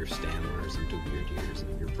evolve your Stanlers into Wyrdeers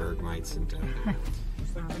and your Bergmites into...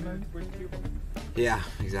 Yeah,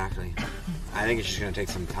 exactly. I think it's just going to take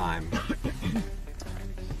some time.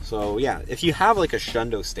 So, yeah, if you have like a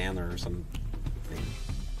Shundo Stanler or something,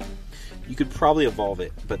 you could probably evolve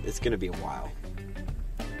it, but it's going to be a while.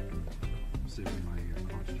 Saving my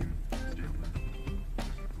costume Stanley.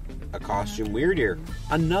 A costume Wyrdeer.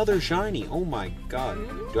 Another shiny. Oh my god.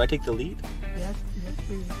 Do I take the lead? Yes,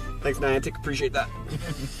 please. Thanks, Niantic. Appreciate that.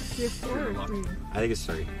 You have 4 or 3? I think it's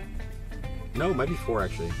 3. No, it might be 4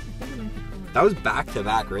 actually. That was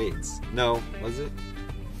back-to-back raids. No, was it?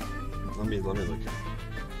 Let me look here.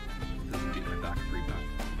 Doesn't beat my back 3 back.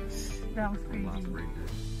 That was crazy. Last raid did.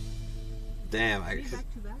 Damn, Back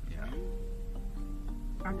to back? Yeah.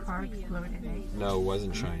 Our car exploded, eh? No, it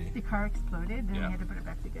wasn't shiny. The car exploded, then Yeah. we had to put it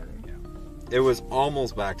back together. Yeah. It was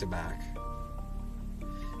almost back-to-back.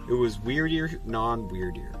 It was Wyrdeer,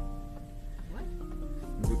 non-Wyrdeer.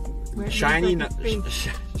 Where's Shiny, the face?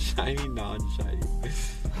 shiny, non-shiny.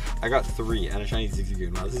 I got 3 and a shiny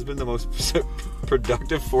Zigzagoon. Wow, this has been the most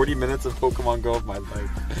productive 40 minutes of Pokemon Go of my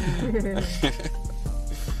life.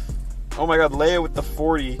 Oh my god, Leia with the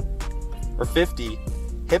 40 or 50.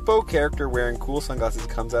 Hippo character wearing cool sunglasses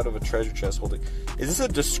comes out of a treasure chest holding. Is this a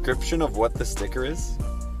description of what the sticker is?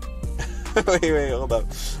 wait, hold up.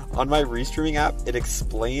 On my restreaming app, it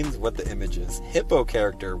explains what the image is. Hippo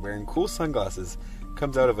character wearing cool sunglasses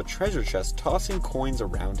comes out of a treasure chest tossing coins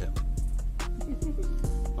around him.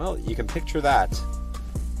 Well, you can picture that.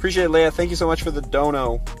 Appreciate it, Leia. Thank you so much for the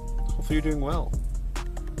dono. Hopefully you're doing well.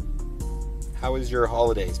 How is your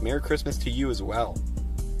holidays? Merry Christmas to you as well.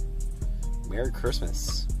 Merry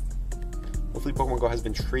Christmas. Hopefully Pokemon Go has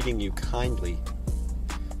been treating you kindly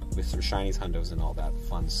with some shinies, hundos, and all that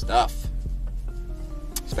fun stuff.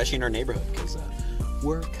 Especially in our neighborhood, because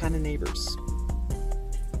we're kind of neighbors.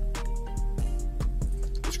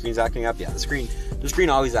 The screen's acting up. Yeah, the screen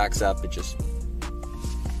always acts up. It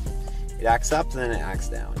acts up, and then it acts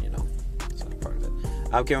down, you know. So that's part of it.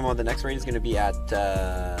 Okay, well, the next raid is going to be at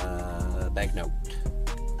Banknote.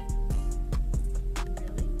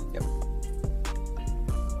 Yep.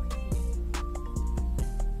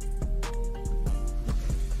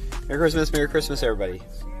 Merry Christmas, everybody.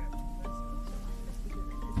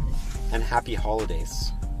 And happy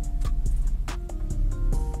holidays.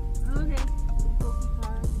 Okay.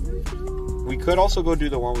 We could also go do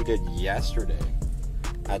the one we did yesterday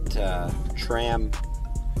at the train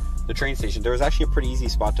station. There was actually a pretty easy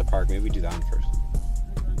spot to park. Maybe we do that one first.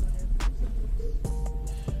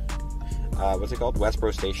 What's it called?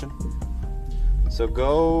 Westboro Station. So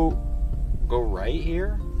go right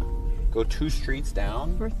here. Go 2 streets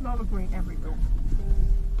down. First of all, we're going everywhere.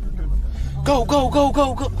 Go!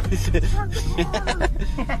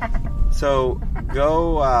 So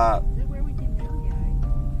go. Is it where we came down?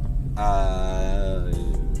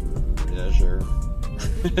 Yeah, sure.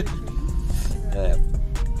 Yeah.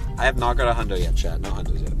 I have not got a hundo yet, chat. No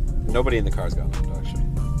hundos yet. Nobody in the car's got a hundo, actually.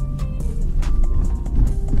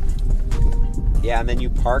 Yeah, and then you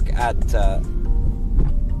park at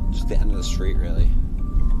just the end of the street, really.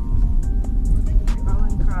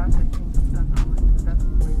 Rolling Cross, I think, is done Holland, because that's the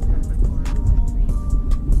place that before.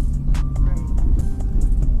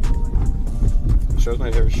 Right. Shows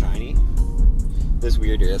my favorite shiny. This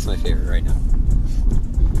Wyrdeer, that's my favorite right now.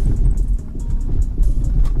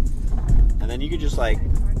 And then you could just like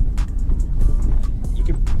you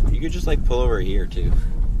could just like pull over here too.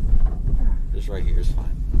 Just right here is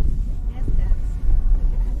fine.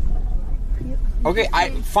 Okay,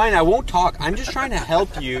 fine. I won't talk. I'm just trying to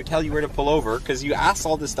help you, tell you where to pull over, because you ask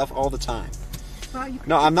all this stuff all the time. Well,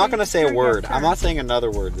 No, I'm not gonna say a word. I'm not saying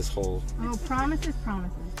another word. This whole. Oh, promises.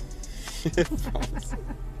 Promise.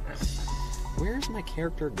 Where's my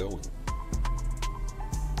character going?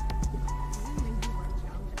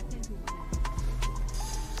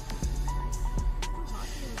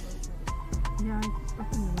 Yeah, I just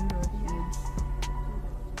opened the window again.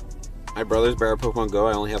 My brother's better at Pokemon Go.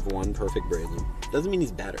 I only have one perfect Breloom. Doesn't mean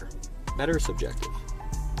he's better. Better is subjective.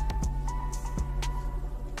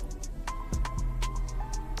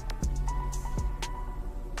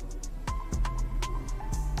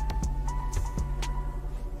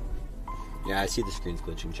 Yeah, I see the screen's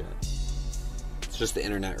glitching, chat. It's just the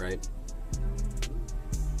internet, right?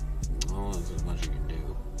 Oh, that's as much as you can do.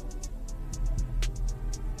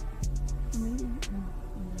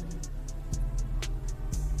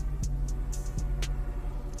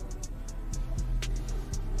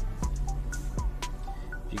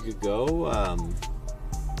 If you could go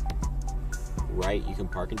right, you can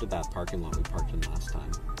park into that parking lot we parked in last time.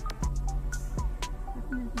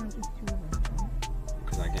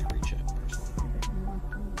 Because I can't reach it personally.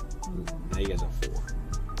 Now you guys have 4.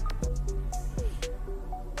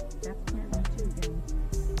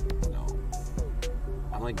 No.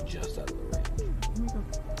 I'm like just out of the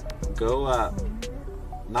range. Go,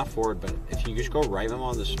 not forward, but if you just go right them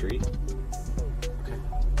on the street. Okay.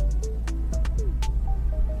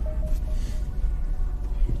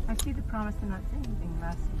 I see the promise to not say anything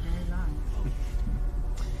lasts very long.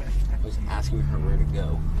 I was asking her where to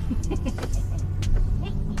go.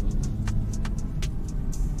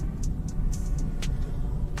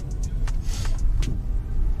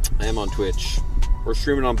 I am on Twitch. We're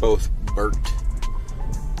streaming on both. Bert.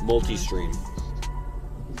 Multi-stream.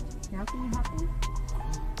 How can you help me?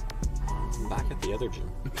 I'm back at the other gym.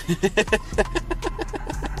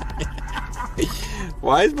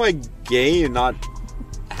 Why is my game not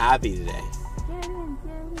happy today? Get in.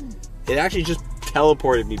 It actually just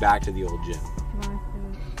teleported me back to the old gym. Do you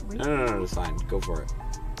want us to wait? No, it's fine. Go for it.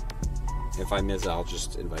 If I miss it, I'll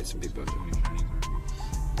just invite some people.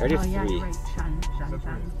 I already have 3. Yeah, you're right. Shun.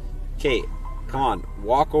 Okay, come on.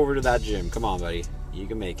 Walk over to that gym. Come on, buddy. You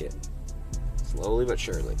can make it. Slowly but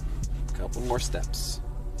surely. A couple more steps.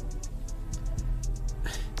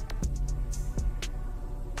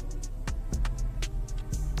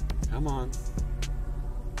 Come on.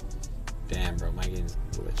 Damn, bro. My game's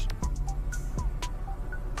glitched.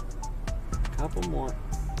 Couple more.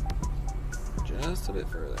 Just a bit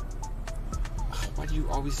further. Why do you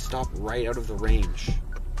always stop right out of the range?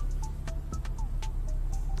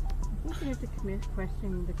 I think there's a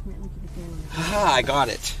question, the commitment to the game. Haha, I got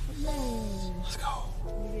it. Yay. Let's go.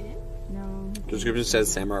 No. The description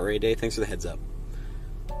says Samurott Raid Day. Thanks for the heads up.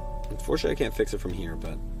 Unfortunately, I can't fix it from here,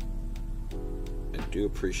 but I do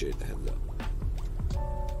appreciate the heads up.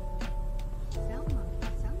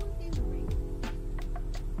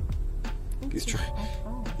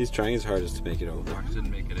 He's trying his hardest to make it over. Fox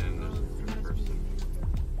didn't make it in. There's a 3rd person.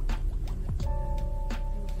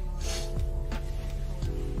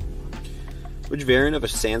 Which variant of a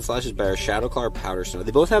Sandslash is better, Shadowclaw or Powder Snow?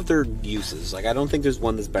 They both have their uses. Like, I don't think there's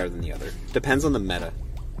one that's better than the other. Depends on the meta.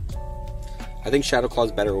 I think Shadowclaw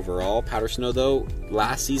is better overall. Powder Snow, though,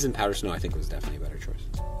 last season, Powder Snow I think was definitely a better choice.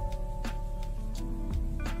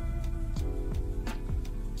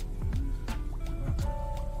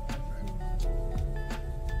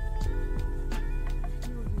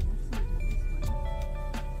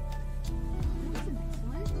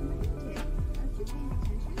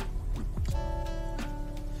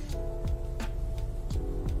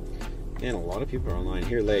 Man, a lot of people are online.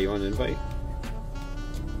 Here, Leia, you want an invite?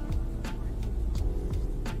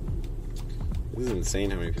 This is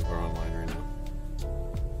insane how many people are online right now.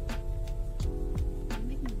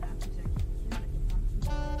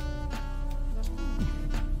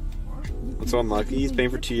 What's so unlucky? He's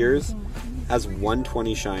paying for 2 years. Has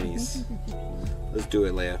 120 shinies. Let's do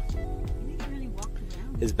it, Leia.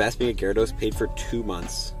 His best being a Gyarados paid for 2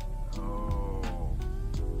 months. Oh.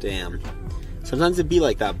 Damn. Sometimes it'd be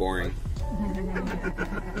like that boring.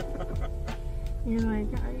 You're like,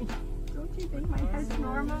 don't you think my head's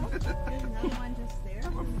normal? There's no one just there.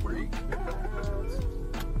 I'm a freak.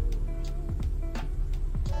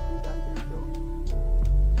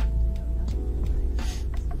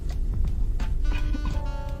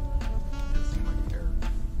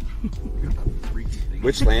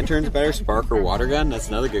 Which lantern's better, Spark or Water Gun? That's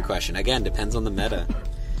another good question. Again, depends on the meta.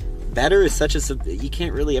 Better is such a... You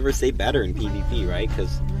can't really ever say better in PvP, right?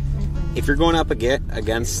 Because if you're going up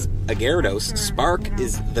against a Gyarados, Spark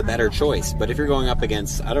is the better choice. But if you're going up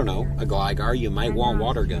against, I don't know, a Gligar, you might want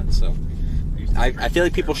Water Gun. So I feel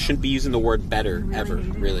like people shouldn't be using the word better ever,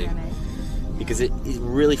 really. Because it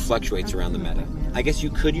really fluctuates around the meta. I guess you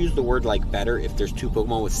could use the word like better if there's 2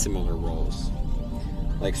 Pokemon with similar roles.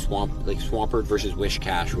 Like Swampert versus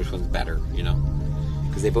Wishcash, which one's better, you know?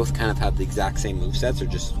 Because they both kind of have the exact same movesets, or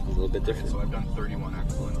just a little bit different. So I've done 31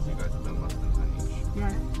 excellence. You guys have done less than 10 each.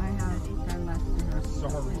 Yeah, I have done less than us.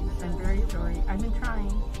 sorry. I'm very sorry. I've been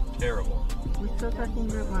trying. Terrible. We're still testing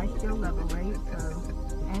your my skill level, right? So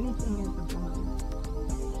anything is a bonus.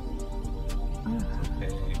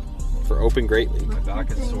 Okay. For Open Great League. My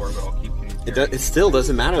back is sore, but I'll keep getting It still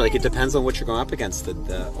doesn't matter. Like, it depends on what you're going up against.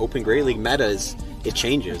 The Open Great League meta is, it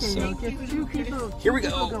changes. Okay, So no, just two people. Here we two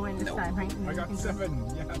people go. go in this No. time, right? And I then got you can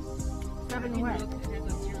 7, yes. go. 7 what? It has a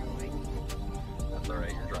 0, right? That's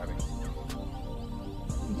alright, you're driving.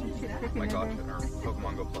 Did you pick My gosh, another? or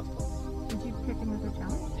Pokemon Go Plus Plus. Did you pick another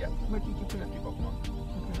challenge? Yeah. What did you pick? 50 Pokemon.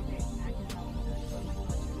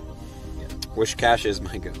 Okay. Wish Cash is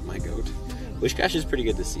my goat. Wish Cash is pretty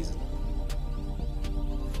good this season.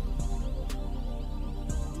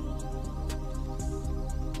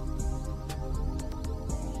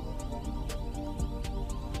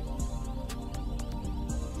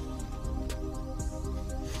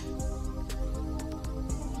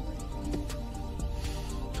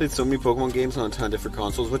 Played so many Pokemon games on a ton of different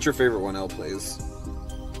consoles. What's your favorite one L plays?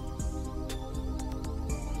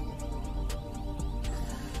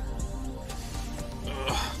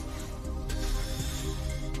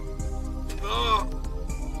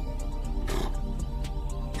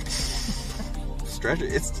 Stretch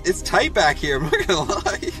it. It's tight back here, I'm not gonna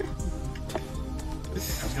lie. I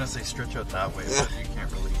was gonna say stretch out that way, but you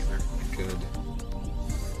can't really either. Good.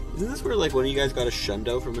 Isn't this where like one of you guys got a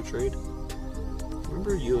shundo from a trade?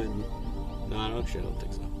 Remember you and... No, I don't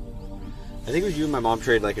think so. I think it was you and my mom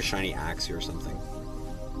traded like a shiny Axie or something.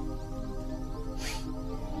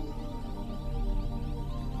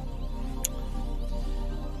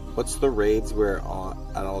 What's the raids where at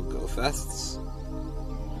all Go Fests?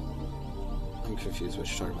 I'm confused what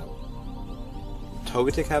you're talking about.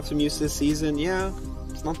 Togetic have some use this season? Yeah.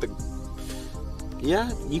 It's not the... Yeah,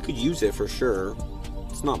 you could use it for sure.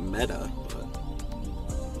 It's not meta, but...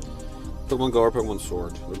 Pokemon Go or Pokemon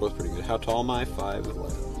Sword. They're both pretty good. How tall am I?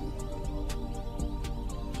 5'11".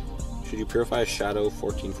 Should you purify a Shadow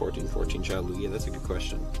 14 Shadow Lugia? That's a good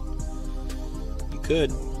question. You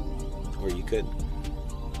could. Or you could.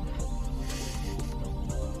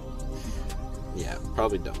 Yeah,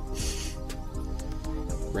 probably don't.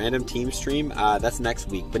 Random team stream? That's next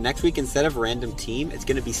week. But next week, instead of random team, it's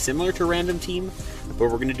going to be similar to random team, but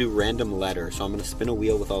we're going to do random letter. So I'm going to spin a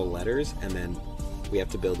wheel with all the letters, and then we have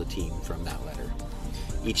to build a team from that letter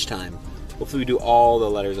each time. Hopefully we do all the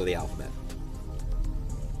letters of the alphabet.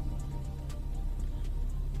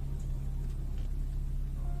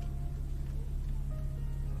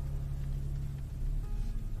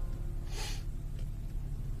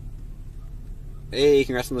 Hey,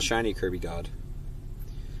 congrats on the shiny, Kirby God.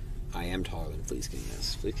 I am taller than Fleece King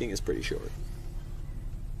is. Fleece King is pretty short.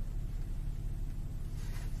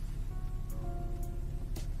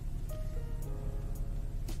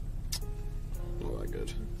 Not that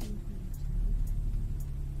good.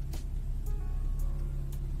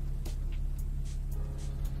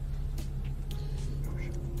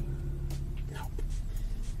 Nope.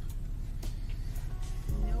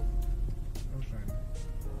 Nope. No shiny.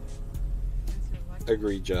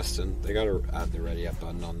 Agreed, Justin. They gotta add the ready up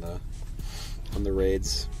button on the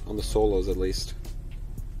raids, on the solos at least.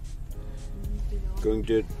 Doing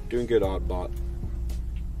good, Oddbot.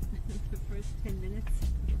 The first 10 minutes.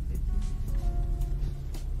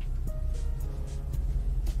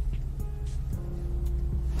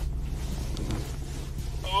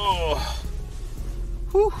 Oh,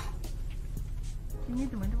 whew. Do you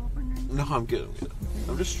need the window open then? No, I'm good.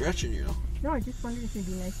 I'm just stretching, you know. No, I just wondered if it'd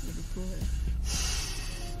be nice to get it cooler.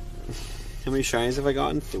 How many shinies have I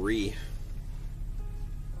gotten? 3.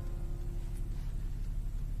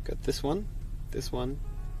 Got this one,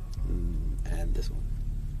 and this one.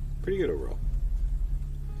 Pretty good overall.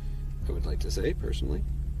 I would like to say, personally.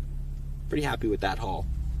 Pretty happy with that haul.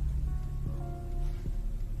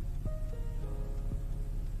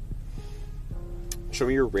 Show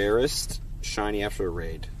me your rarest shiny after a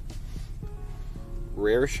raid.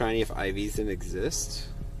 Rare shiny if IVs didn't exist?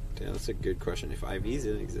 Damn, that's a good question. If IVs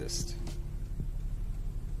didn't exist.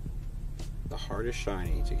 The hardest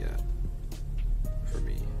shiny to get for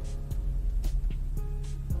me.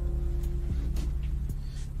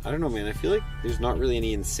 I don't know, man. I feel like there's not really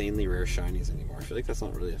any insanely rare shinies anymore. I feel like that's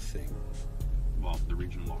not really a thing. Well, the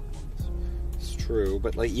region locked ones. It's true,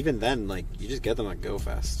 but like even then, like you just get them at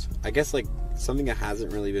GoFest. I guess like something that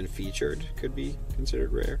hasn't really been featured could be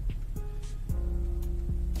considered rare.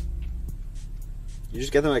 You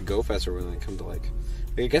just get them at GoFest or when they come to like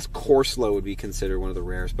I guess Corsola would be considered one of the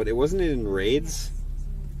rares, but it wasn't in raids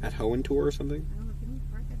at Hoenn Tour or something. I don't know, can we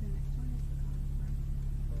park at the next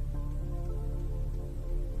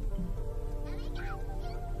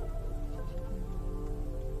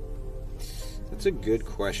one? That's a good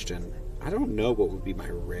question. I don't know what would be my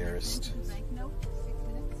rarest. Banknote, 6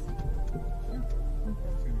 minutes.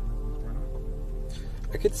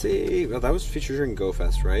 I could say, well, that was featured during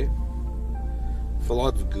GoFest, right? Full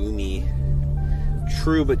odds Goomy.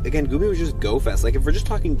 True, but again, Goomy was just GoFest. Like, if we're just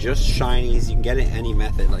talking just shinies, you can get it any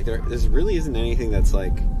method. Like, there really isn't anything that's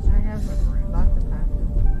like. I have lots of packs.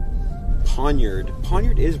 Poniard.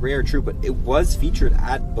 Poniard is rare, true, but it was featured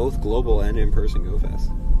at both global and in-person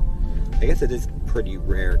GoFest. I guess it is pretty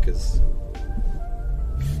rare because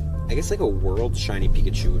I guess like a world shiny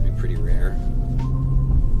Pikachu would be pretty rare.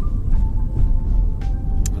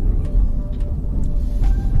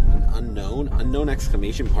 I don't know. An unknown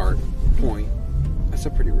exclamation point. That's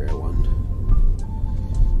a pretty rare one.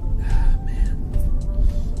 Ah,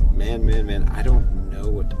 man. I don't know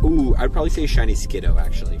what. Ooh, I'd probably say shiny Skiddo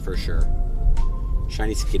actually for sure.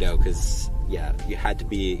 Shiny Skiddo because yeah, you had to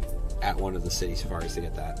be at one of the city safaris to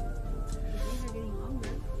get that.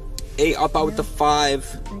 Hey, up out with the 5.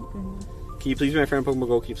 Thank goodness. Can you please be my friend Pokemon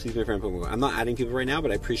Go? Can you please be my friend Pokemon Go? I'm not adding people right now,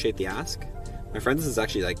 but I appreciate the ask. My friends list is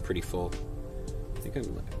actually like pretty full. I think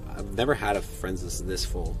I've never had a friends list this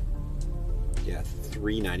full. Yeah,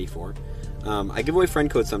 394. I give away friend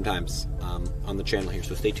codes sometimes on the channel here,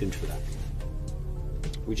 so stay tuned for that.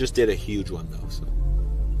 We just did a huge one though, so.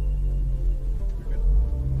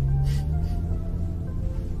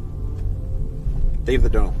 Dave the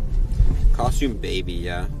Donald. Costume Baby,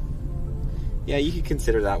 yeah. Yeah, you could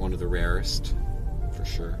consider that one of the rarest, for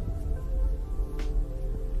sure.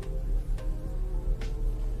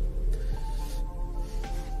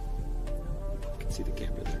 You can see the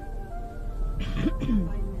camera there. 5 minutes.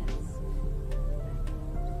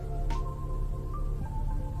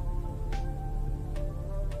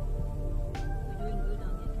 We're doing good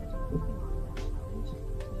on the catching Pokemon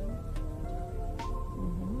challenge.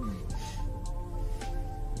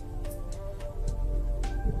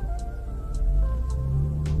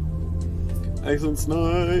 Excellent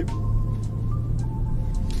snipe!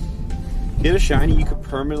 Get a shiny you could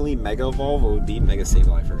permanently Mega Evolve, it would be Mega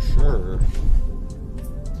Sableye for sure.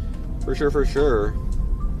 For sure.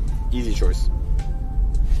 Easy choice.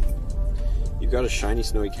 You've got a shiny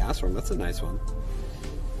Snowy Castform, that's a nice one.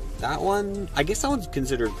 That one, I guess that one's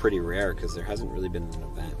considered pretty rare because there hasn't really been an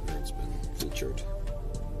event where it's been featured.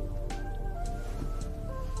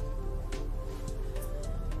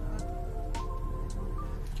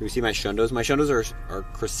 Can we see my Shundos? My Shundos are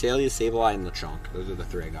Cresselia, Sableye, and Lechonk. Those are the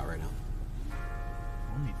 3 I got right now.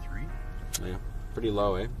 Only 3? Yeah, pretty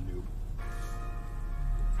low, eh? Noob.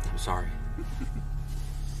 I'm sorry.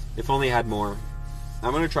 If only I had more.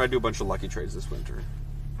 I'm gonna try to do a bunch of lucky trades this winter.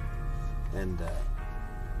 And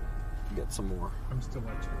get some more. I'm still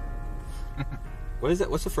at 2. What is that?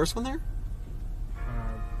 What's the first one there?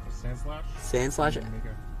 Sandslash. Sandslash?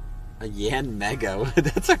 Mega. A Yan Mega.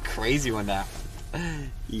 That's a crazy one to have.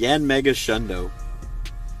 Yan Mega Shundo.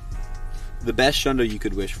 The best Shundo you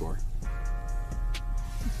could wish for.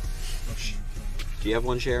 Do you have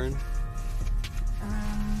one, Sharon?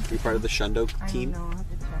 Are you part of the Shundo team? I don't know. I'll have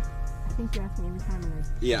to check. I think you ask me every time and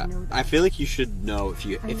Yeah, know that. I feel like you should know if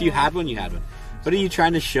you know. had one, you had one. What are you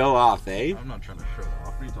trying to show off, eh? I'm not trying to show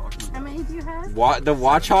off. What are you talking about? How many do you have? The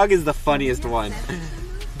Watchhog is the funniest one.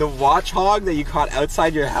 The Watchhog that you caught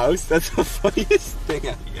outside your house, that's the funniest thing.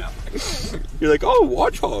 Yeah. You're like, oh,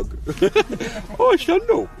 Watchhog. Oh,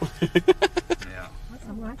 Shundo. Yeah.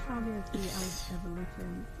 A Watchhog is the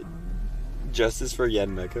evolution. Justice for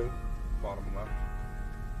Yen Mega. Bottom left.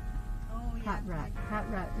 Oh, yeah. Pat Rat. Pat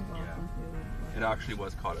Rat evolved Yeah. into. It actually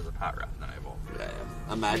was caught as a pat rat, and then I evolved.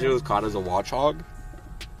 Yeah. Imagine it was caught as a Watchhog.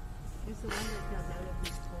 It's the one that comes out of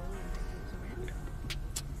his hole and moves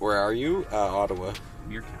around. Where are you? Ottawa.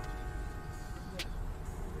 Meerkat.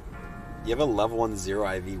 You have a level 1 0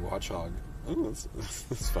 IV Watchhog. Oh, that's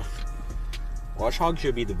fun. Watchhog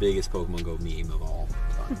should be the biggest Pokemon Go meme of all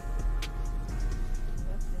time.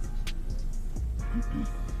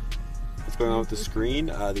 What's going on with the screen?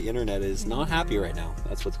 The internet is not happy right now.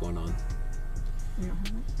 That's what's going on. You don't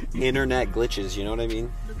have it? Internet glitches, you know what I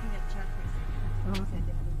mean? Looking at chat Oh, for a okay.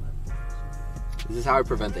 second. This is how I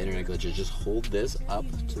prevent the internet glitches. Just hold this up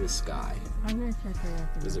to the sky. I'm gonna check right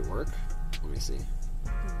after. Does it work? Let me see.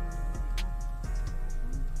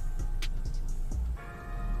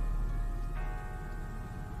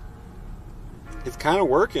 It's kind of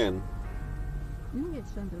working. You can get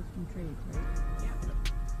Shundos from trades, right? Yeah.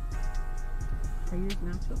 Are yours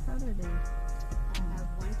natural powder or they? I have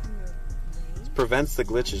one from the This prevents the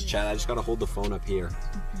glitches, Chad. I just gotta hold the phone up here.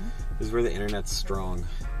 Okay. This is where the internet's strong.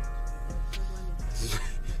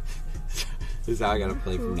 This is how I gotta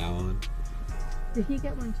play from now on. Did he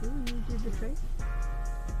get one too when you did the trade?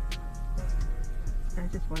 I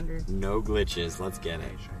just wondered. No glitches. Let's get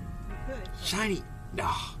it. Good. Shiny. No.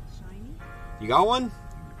 Shiny. You got one?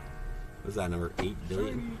 What's that number? 8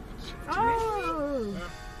 billion? Oh!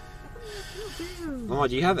 Mama,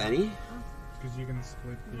 do you have any? Because you can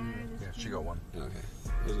split the. Yeah, she got one. Okay.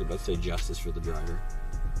 I was about to say justice for the driver.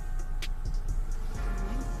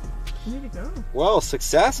 Way to go. Well,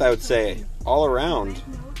 success, I would say. All around. Red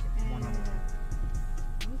note and, One on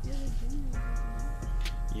what was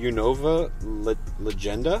the other Unova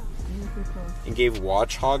Legenda? You're too close. And gave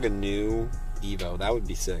Watchhog a new Evo. That would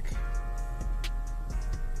be sick.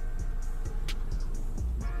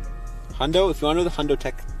 Hundo, if you want to know the Hundo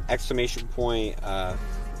Tech exclamation point,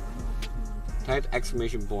 type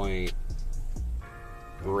exclamation point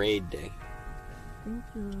Raid Day. Thank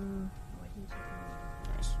you.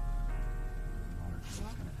 Nice. It's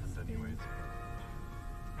gonna end anyways.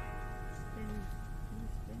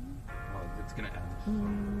 Well, it's gonna end.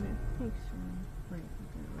 Thanks, Sean. Wait,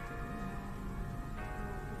 okay, what's it?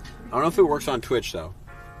 I don't know if it works on Twitch though.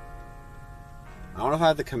 I don't know if I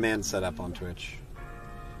have the command set up on Twitch.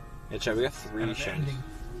 Yeah, Chad, we got 3 And it's shinies. ending.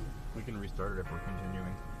 We can restart it if we're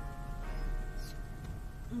continuing.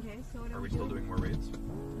 Okay, so what Are we still doing more raids?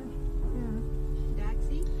 Yeah.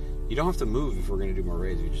 Daxi? You don't have to move if we're going to do more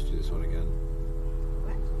raids. We just do this one again.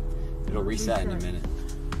 What? It'll reset in a minute.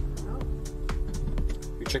 Oh.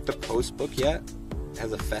 You checked the post book yet? It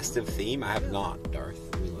has a festive theme? I have not, Darth.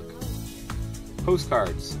 Let me look.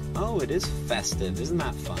 Postcards. Oh, it is festive. Isn't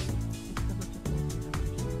that fun?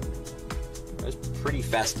 That's pretty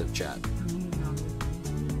festive, Chad.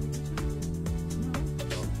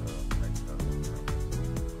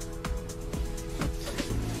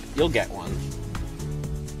 You'll get one.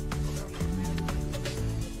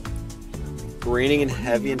 Raining and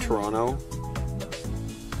heavy in Toronto.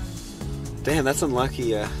 Damn, that's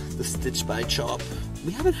unlucky. The Stitch by Chop.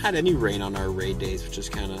 We haven't had any rain on our raid days, which is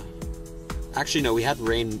kind of... Actually, no, we had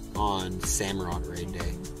rain on Samurott Raid Day. I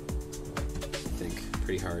think.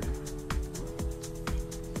 Pretty hard.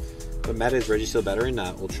 The meta is Reggie still better in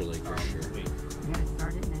Ultra League for sure. Yeah, I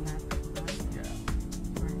started and then I put it Yeah.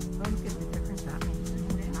 on. Let's get the difference out.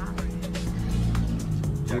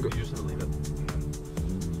 Yeah, you just have to leave it.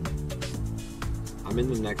 I'm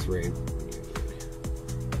in the next raid.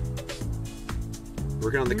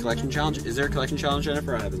 Working on the collection challenge. Is there a collection challenge,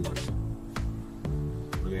 Jennifer? I haven't looked.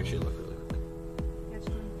 Let me actually look really quick. That's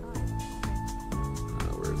 25.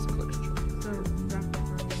 Where is the collection challenge? So,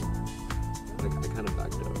 I kind of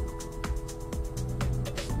backed out.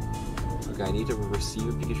 Okay, I need to receive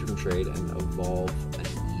a Pikachu from trade and evolve an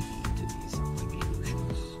Eevee to these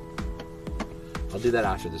evolutions. I'll do that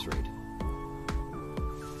after this raid.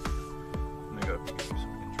 I got Pikachu so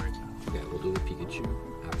we can trade now. Okay, we'll do the Pikachu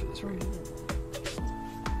after this raid.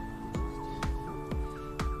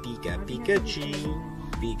 Pika Pikachu!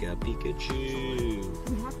 Pika Pikachu!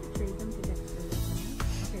 we have to trade them to get the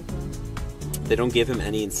okay, go. They don't give him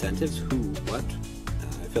any incentives? Who? What? I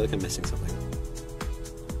feel like I'm missing something.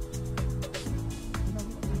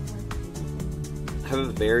 I have a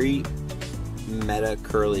very meta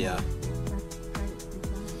Curlia.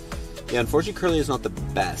 Yeah, unfortunately Curlia is not the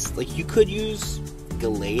best. Like, you could use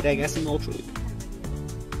Gallade, I guess, in Ultra League.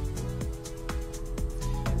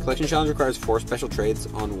 Collection challenge requires 4 special trades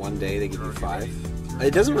on one day. They give you 5.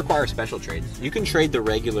 It doesn't require special trades. You can trade the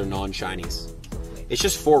regular non-shinies. It's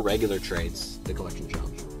just 4 regular trades, the collection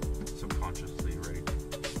challenge. Subconsciously, right?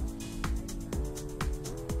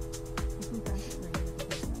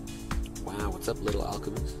 Wow, what's up, little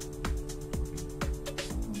alchemist?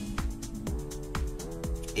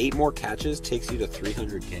 8 more catches takes you to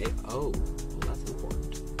 300k. Oh, well, that's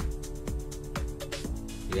important.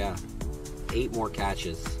 Yeah, 8 more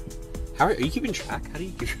catches. How are you keeping track? How do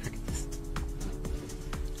you keep track of this?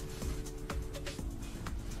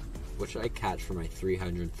 What should I catch for my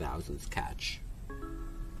 300,000th catch?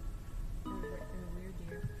 A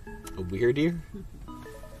Wyrdeer?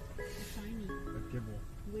 Shiny. A Gibble.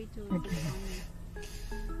 Wait till it's shiny.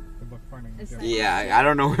 Good luck finding a It's Gibble. like- Yeah, I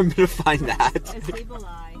don't know where I'm gonna find that. A stable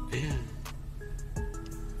eye.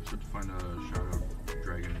 Should find a Shadow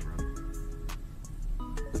Dragon run.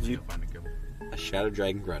 Did you- Find a Gibble. A Shadow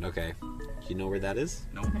Dragon Grunt, okay. Do you know where that is?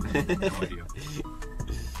 Nope. No idea.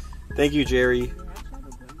 Thank you, Jerry. They have shadow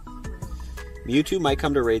growths? Mewtwo might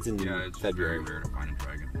come to raids in Yeah, it's February. very rare to find a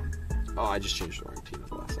dragon one. Oh, I just changed the wrong team at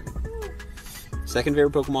the last second. Second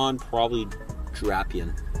favorite Pokemon, probably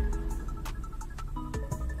Drapion.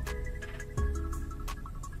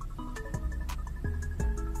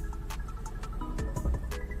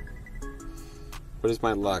 What is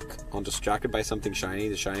my luck? I'm distracted by something shiny.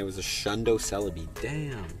 The shiny was a Shundo Celebi.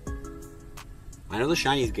 Damn. I know the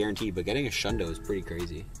shiny is guaranteed, but getting a Shundo is pretty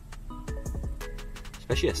crazy.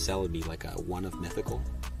 Especially a Cell would be like a 1 of mythical.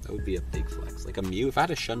 That would be a big flex. Like a Mew. If I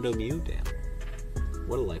had a Shundo Mew, damn.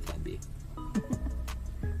 What a life that'd be.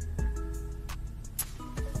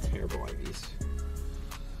 Terrible IVs.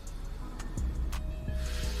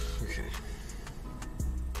 Okay.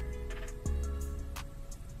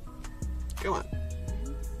 Come on.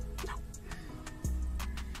 No.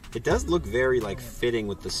 It does look very like fitting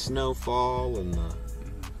with the snowfall and the...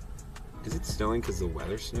 Is it snowing because the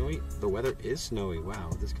weather's snowy? The weather is snowy.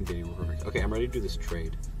 Wow, this continuing perfect. Okay, I'm ready to do this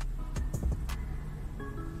trade.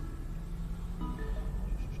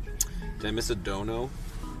 Did I miss a dono?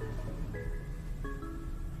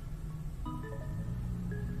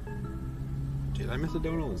 Did I miss a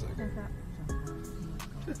dono? One second. I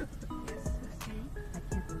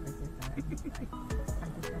can't believe I did that. I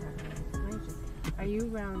just don't have any explanation. Are you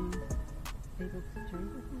able to trade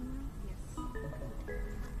with me now? Yes.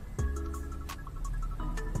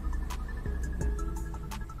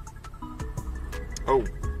 Oh,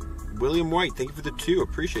 William White, thank you for the 2.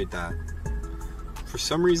 Appreciate that. For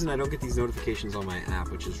some reason, I don't get these notifications on my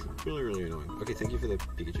app, which is really, really annoying. Okay, thank you for the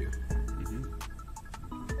Pikachu.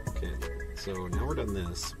 Okay, so now we're done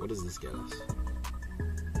this. What does this get us?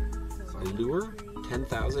 A lure,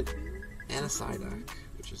 10,000, and a Psyduck,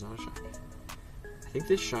 which is not a shiny. I think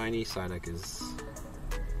this shiny Psyduck is...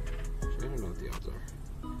 I don't know what the odds are.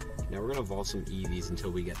 Now we're going to evolve some Eevees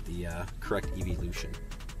until we get the correct evolution.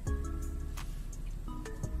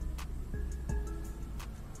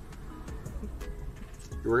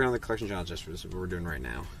 We're working on the collection challenge just for this, what we're doing right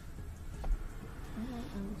now.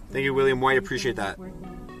 Thank you, William White. Appreciate that.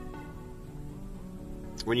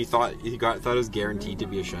 When you thought it was guaranteed to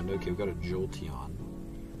be a Shundo, okay, we've got a Jolteon.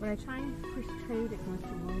 When I try and push trade, it goes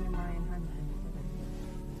to William Ryan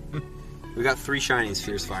Hunter. We got 3 shinies,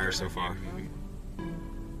 Fierce Fire so far.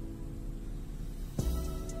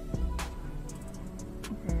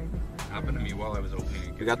 Happened to me while I was opening a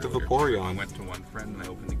gift. We got the earlier. Vaporeon. I went to one friend and I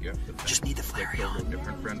opened the gift. Just need the Flareon. A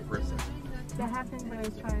different friend for a second. That happened when I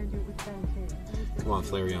was trying to do it with Ben too. Come on,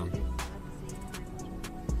 Flareon.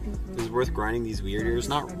 Is it worth grinding these Wyrdeers?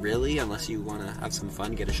 Not really, unless you want to have some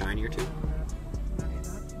fun, get a shiny or 2. I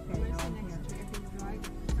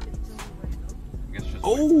guess just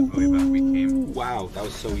Oh! the way back we came. Wow, that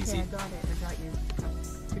was so easy. Okay, I got it. I got you.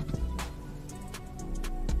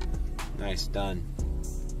 Nice, done.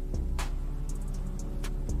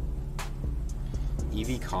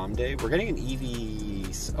 Eevee Calm Day? We're getting an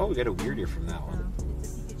Eevee... Oh, we got a Wyrdeer from that one.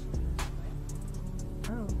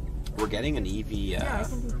 Oh. We're getting an Eevee... Yeah, I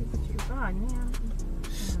can do Pikachu. God, man.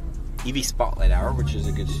 Eevee Spotlight Hour, which is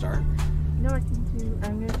a good start. No, I can do...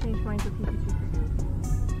 I'm going to change mine to Pikachu for you.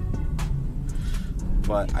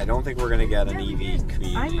 But I don't think we're going to get an Eevee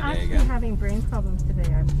Community I'm Day actually again. having brain problems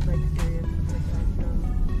today. I'm like serious.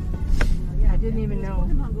 Yeah, I didn't even know.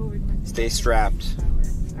 Stay strapped.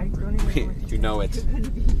 I don't even know. You know it.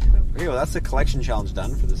 Okay, well that's the collection challenge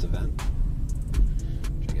done for this event.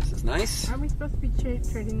 Which I guess is nice. Aren't we supposed to be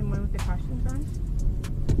trading the one with the costumes on?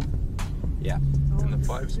 Yeah. And the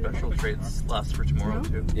 5 special trades last for tomorrow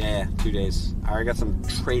too. Yeah, 2 days. I already got some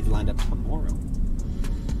trades lined up tomorrow.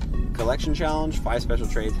 Collection challenge, 5 special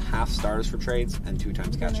trades, half starters for trades, and 2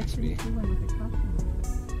 times catch XP.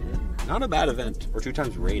 Not a bad event. Or 2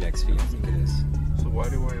 times raid XP, I think it is. So why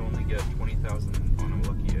do I only get 20,000 on a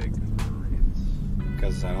lucky egg for raids?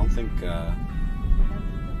 Because I don't think, I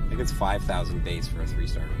think it's 5,000 base for a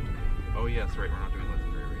 3-star raid. Oh yeah, that's right. We're not doing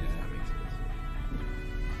legendary raids. Yeah. That makes sense.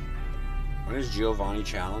 When is Giovanni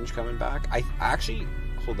Challenge coming back? I actually,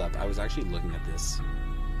 hold up, I was actually looking at this.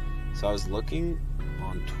 So I was looking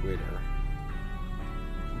on Twitter.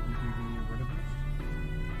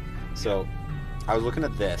 So I was looking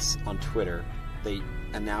at this on Twitter. They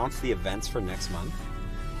announced the events for next month.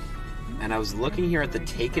 And I was looking here at the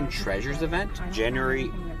Taken Treasures event, January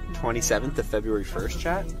 27th to February 1st,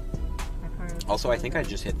 chat. Also, I think I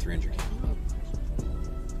just hit 300k.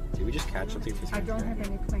 Did we just catch something for 300k? I don't have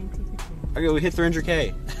any plain Pikachu. Okay, we hit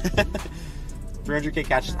 300k. 300k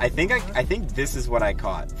catches. I think this is what I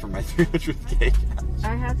caught for my 300k catch.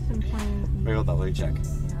 I have some plain. Wait, hold on, let me check. Yeah,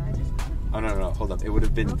 I just got it. Oh no, hold up. It would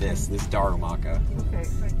have been this Darumaka. Okay.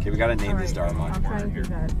 Okay, we gotta name this I'll Darumaka. try and do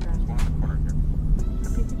that. There's one in the corner here. A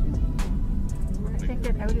Pikachu? I can't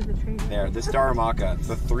get out of the trade. There, this Darumaka,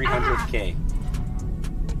 the 300k.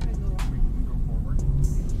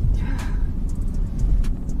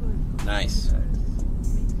 Nice.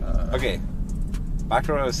 Okay, back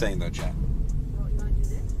to what I was saying though, chat.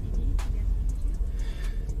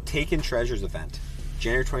 Taken Treasures event,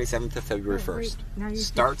 January 27th to February 1st.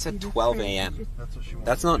 Starts at 12 a.m. That's what she wants.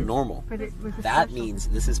 That's not normal. But it was a That special. means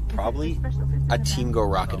this is probably Special a visit Team Go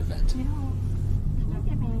Rocket event. You know, can you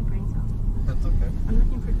give me any brain cells? That's okay. I'm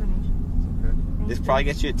looking for donations. It's okay. Thank This you. probably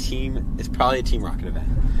gets you a team. It's probably a Team Rocket event,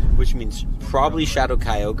 which means probably Shadow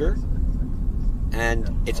Kyogre, and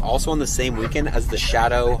it's also on the same weekend as the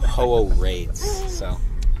Shadow Ho-Oh raids. So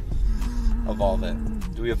evolve it.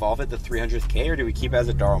 Do we evolve it to 300k or do we keep it as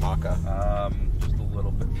a Darumaka? Just a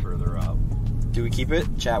little bit further up. Do we keep it?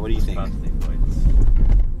 Chat, what do you think? Past these lights.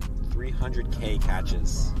 300k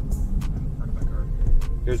catches. Part of that card.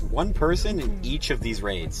 There's one person in each of these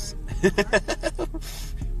raids.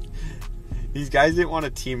 These guys didn't want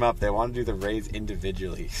to team up. They wanted to do the raids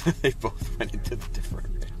individually. They both went into the different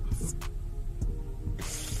raids.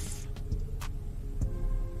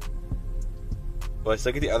 Well, let's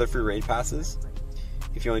look at the other free raid passes.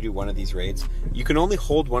 If you only do one of these raids, you can only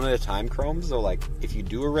hold one at a time, Chrome. So, like, if you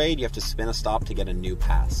do a raid, you have to spin a stop to get a new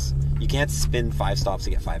pass. You can't spin 5 stops to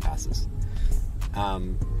get 5 passes.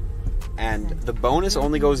 And the bonus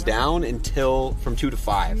only goes down until from 2 to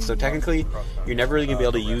 5. So technically, you're never really gonna be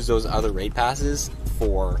able to use those other raid passes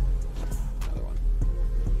for another one.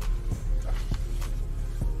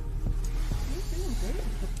 You're doing great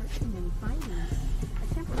with the person and finding. I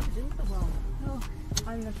can't believe you're doing so well. No,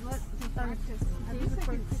 I mean, what? Just on Practice. At days least I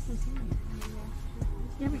before can- Christmas Eve.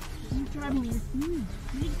 Yeah, but you drive me a huge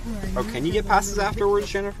big one. Oh, can you get passes afterwards,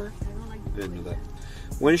 Jennifer? I don't like I didn't know that.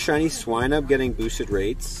 When is Shiny Swinub getting boosted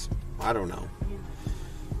rates? I don't know.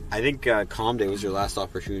 I think Calm Day was your last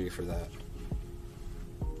opportunity for that.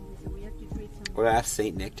 so we have to trade some. Would I ask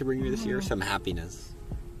Saint Nick to bring you this year? Some happiness,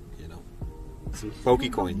 you know, some Poke No,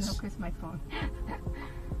 coins. because my phone. Yeah,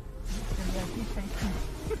 he says-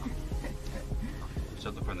 Just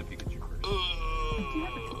have to find the Pikachu first. Do you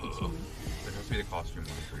have a Pikachu? There has to be the costume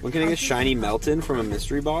one first. When can I get Shiny Melton from a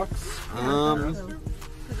mystery box?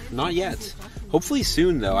 Not yet. Hopefully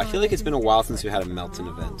soon, though. I feel like it's been a while since we had a Melton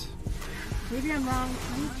event. Maybe I'm wrong.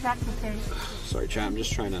 Please check the page. Sorry, chat. I'm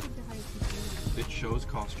just trying to It shows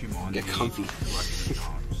costume on get the comfy. collection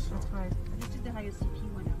box, so. That's right. I just did the highest CP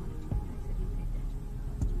one I wanted to. I said you picked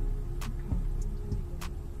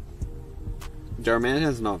it. Darman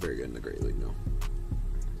is not very good in the Great League, no.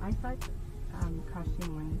 I thought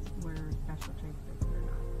costume ones were special trades, but they're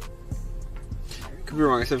not. Could be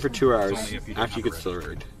wrong. I said for 2 hours Only if you after you don't could have still a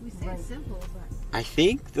raid. We say it's simple, but I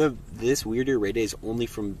think this Wyrdeer raid day is only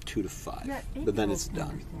from 2 to 5, Yeah, but then it's 8-year-olds can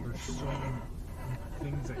done. understand. There's so many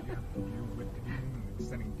things that you have to do with the game, like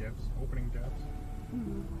sending gifts, opening gifts.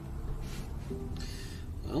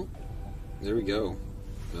 Well, there we go.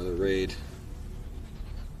 Another raid.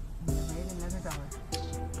 Right, another dollar.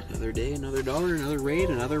 Another day, another dollar, another raid,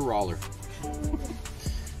 another roller.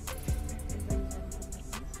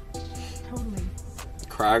 Totally.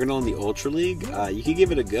 Cryogonal in the Ultra League. You could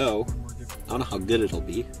give it a go. One more gift. I don't know how good it'll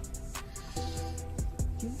be. Do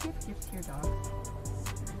you give gifts to your dog?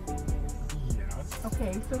 Yes.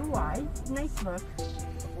 Okay, so do I. Nice look.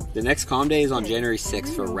 The next Calm Day is on Okay, January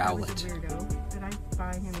 6th for I know I was a Rowlet. weirdo, but I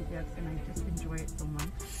buy him gifts and I just enjoy it so much.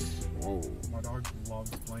 Whoa. My dog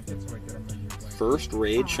loves blankets, so I get him a new blanket. First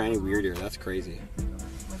raid, Shiny Wyrdeer. That's crazy.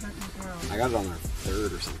 Was that the girl? I got it on our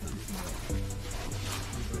 3rd or something.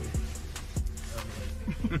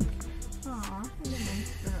 Aw, what a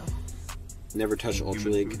nice girl. Never touched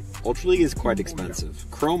Ultra League. Ultra League is quite expensive.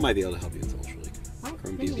 Chrome might be able to help you with Ultra League. What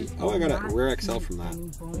From thing BB. is Oh, I got a not rare XL eat from that. Any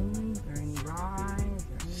bones or any rise or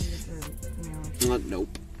any of the,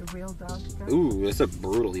 Nope. the real dog stuff? Ooh, that's a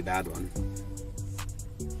brutally bad one.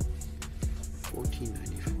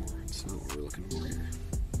 $14.94. That's not what we're looking for here.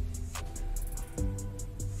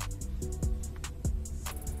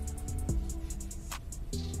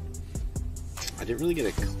 I didn't really get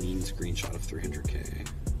a clean screenshot of 300k.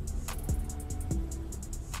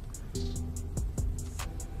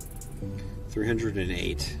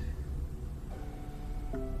 $308.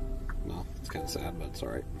 Well, it's kind of sad, but it's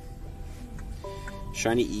alright.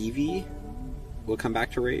 Shiny Eevee will come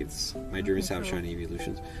back to raids. My dream is to have shiny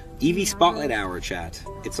evolutions. Eevee Spotlight Hour, chat.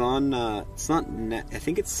 It's on. It's not. I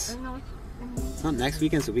think it's. It's not next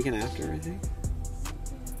weekend. It's the weekend after. I think.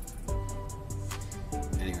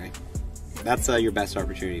 Anyway, that's your best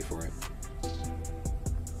opportunity for it.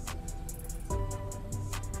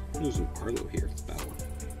 There's an Arlo here. It's a bad one.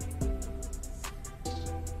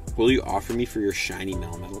 Will you offer me for your shiny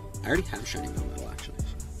Melmetal? I already have shiny Melmetal actually.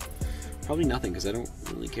 So probably nothing because I don't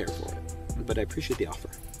really care for it. But I appreciate the offer.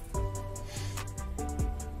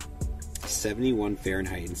 71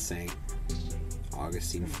 Fahrenheit in St.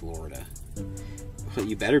 Augustine, Florida. Well,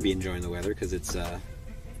 you better be enjoying the weather because it's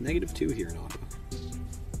 -2 here in Ottawa.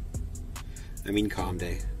 I mean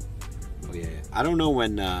Comday. Oh yeah. I don't know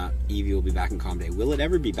when Eevee will be back in Comday. Will it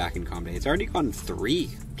ever be back in Comday? It's already gone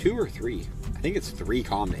 2 or 3. I think it's 3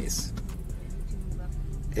 Comdays.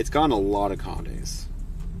 It's gone a lot of Comdays.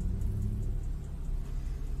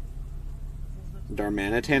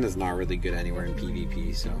 Darmanitan is not really good anywhere in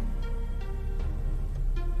PvP, so.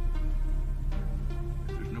 If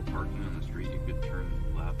there's no parking on the street, you could turn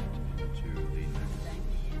left into the next.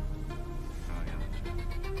 Oh yeah.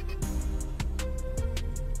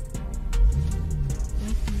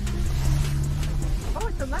 Oh,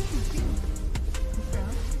 it's a lucky too.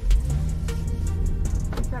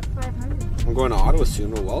 It's got 500. I'm going to Ottawa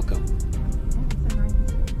soon. Well, welcome.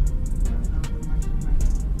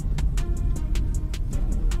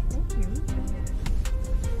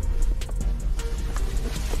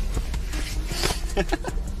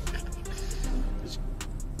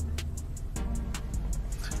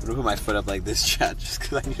 I'm gonna put my foot up like this, chat, just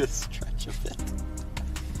because I need to stretch a bit.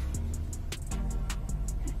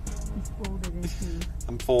 He's folded into.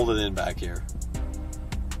 I'm folded in back here.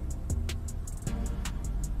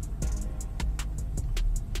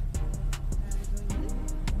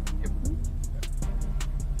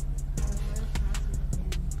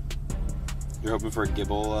 You're hoping for a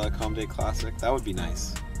Gibble Comday Classic? That would be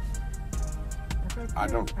nice. I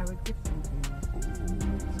don't. I would gift them to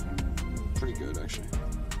you. Pretty good, actually.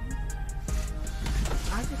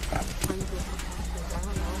 I just got one gift. I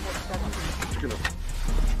don't know what's Just gonna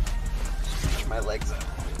stretch my legs out.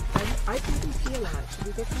 I think you feel that. Should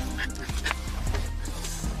we get them?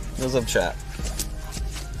 What's up, chat?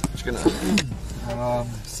 Just gonna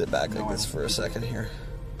sit back like this for a second here.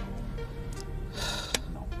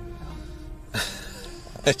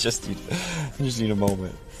 I just need a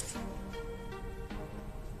moment.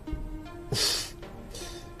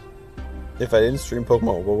 If I didn't stream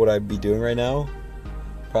Pokemon, what would I be doing right now?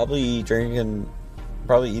 Probably eating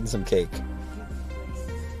some cake.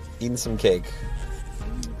 Eating some cake.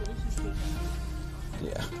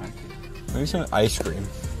 Yeah. Maybe some ice cream.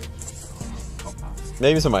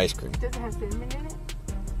 Maybe some ice cream. Does it have cinnamon in it?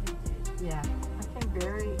 Yeah. I can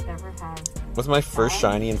barely ever have. What's my first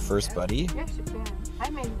shiny and first buddy? Yes, you can. I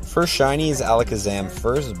made. First shiny is Alakazam.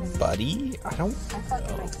 First buddy? I don't I thought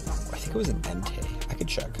know. you liked that. I think it was an Entei. I could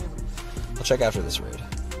check. I'll check after this raid.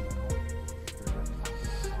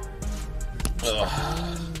 Ugh.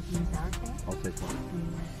 I'll take one.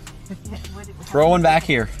 Throw one back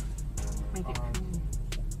here. Make it creamy.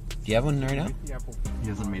 Do you have one right now? He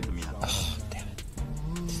hasn't made them yet. Oh, damn it.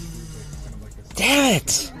 Damn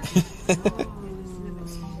it!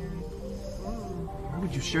 Why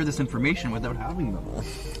would you share this information without having them?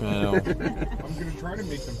 I know. I'm gonna try to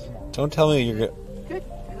make them tomorrow. Don't tell me you're good. Good.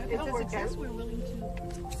 It says we're willing to.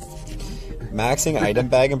 Maxing item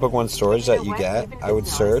bag and Pokemon storage that you get, I would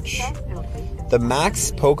search. The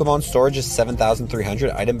max Pokemon storage is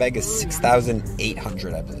 7,300. Item bag is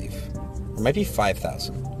 6,800, I believe. Or it might be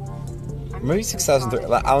 5,000. Or maybe 6,000.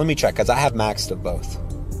 Let me check, because I have maxed of both.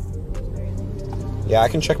 Yeah, I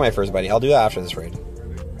can check my first buddy. I'll do that after this raid.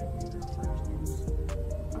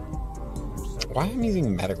 Why am I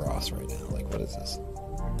using Metagross right now? Like, what is this?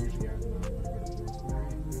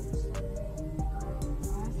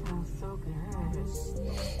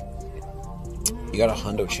 You got a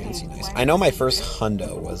Hundo Chansey, nice. I know my first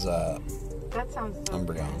Hundo was That sounds so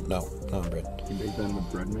Umbreon. No, not Umbreon. You made that in a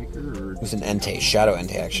bread maker, or It was an Entei, Shadow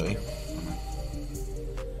Entei actually.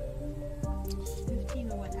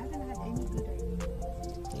 1501. I haven't had any good ideas.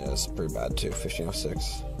 Yeah, it's pretty bad too.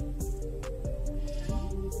 1506.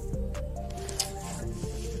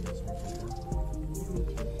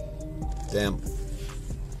 Damn.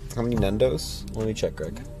 How many Nendos? Let me check,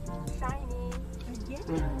 Greg. shiny.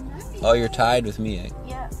 Oh, you're tied with me, eh?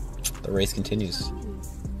 Yeah. The race continues.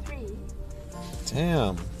 3.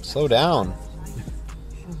 Damn. Slow down.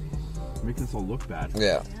 making us all look bad.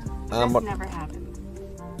 Yeah. That's What, never happened.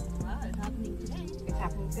 Well, it's happening today. It's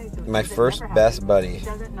happening today. So my does it first never best happen? buddy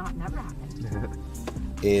Does it not never happen?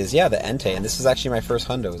 is, yeah, the Entei. And this is actually my first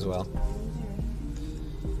Hundo as well.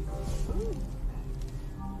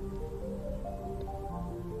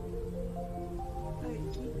 Alright,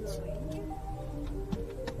 keep it swinging.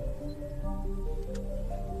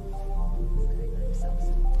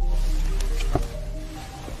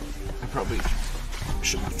 I probably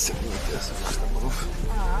shouldn't be sitting like this.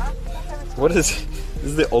 What is... This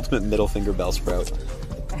is the ultimate middle finger Bellsprout.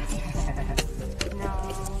 No.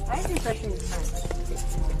 I think that thing's nice.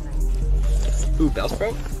 Ooh,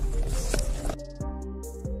 Bellsprout?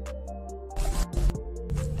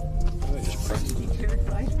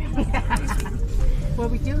 Well,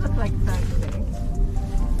 we do look like friends today.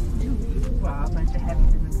 Well, a bunch of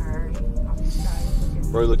heavies in the car. Obviously.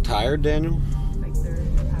 Roy look tired, Daniel? Like they're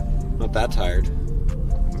happy. Not that tired.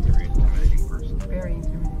 I'm a very intimidating person. Very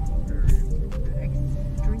intimidating.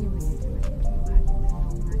 Extremely intimidating.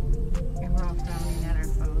 And we're all frowning at our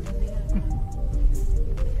phones.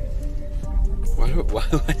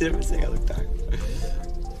 Why did everyone say I look tired?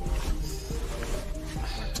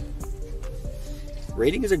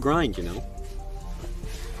 Raiding is a grind, you know.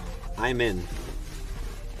 I'm in.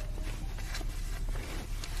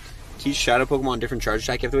 Teach Shadow Pokemon different charge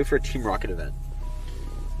attack. You have to wait for a Team Rocket event.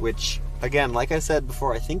 Which, again, like I said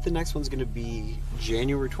before, I think the next one's going to be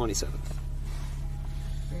January 27th.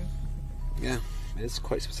 Yeah, it's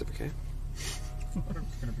quite specific, eh? I thought it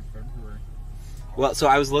was going to be February. Well, so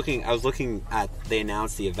I was looking at, they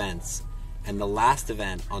announced the events, and the last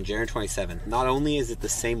event on January 27th, not only is it the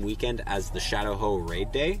same weekend as the Shadow Ho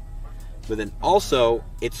Raid Day, but then also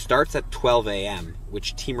it starts at 12 a.m.,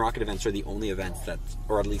 which Team Rocket events are the only events that,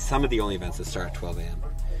 or at least some of the only events that start at 12 a.m.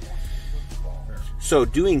 So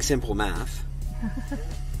doing simple math.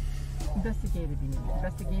 Investigated, you mean.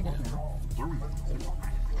 Investigated now.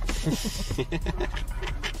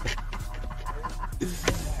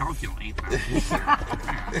 Calculate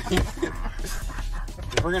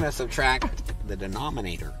We're going to subtract the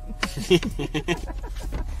denominator.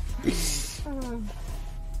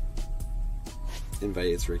 Invite,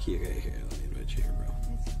 it's Ricky. Okay, here, let me invite you here, bro.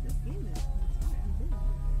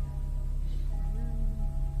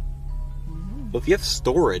 Well, if you have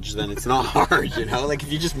storage, then it's not hard, you know? Like,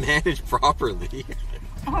 if you just manage properly.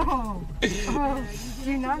 Oh,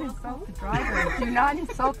 do not insult the driver. Do not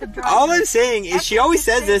insult the driver. All I'm saying is she always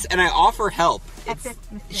says this, and I offer help.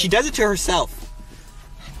 She does it to herself.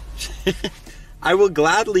 I will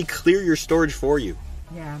gladly clear your storage for you.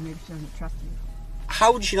 Yeah, maybe she doesn't trust you.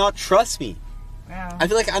 How would she not trust me? Wow. I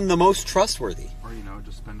feel like I'm the most trustworthy. Or, you know,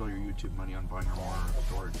 just spend all your YouTube money on buying her more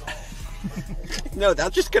storage. No,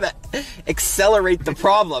 that's just gonna accelerate the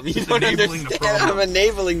problem. You don't enabling the understand. problem. I'm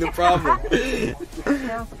enabling the problem.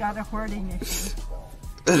 Carol's got a hoarding issue.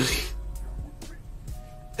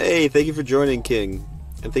 Hey, thank you for joining, King,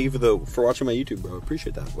 and thank you for watching my YouTube, bro.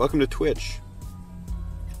 Appreciate that. Welcome to Twitch.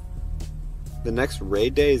 The next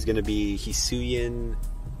raid day is gonna be Hisuian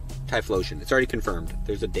Typhlosion. It's already confirmed.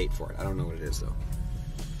 There's a date for it. I don't know what it is though.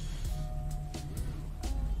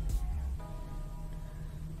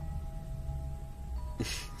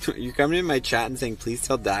 You're coming in my chat and saying, please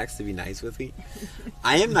tell Dax to be nice with me.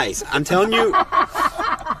 I am nice. I'm telling you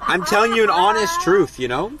an honest truth, you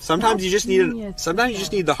know? Sometimes you just need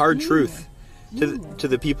the hard truth to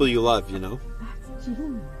the people you love, you know? That's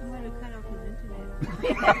genius. I'm going to cut off his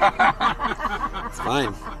internet. It's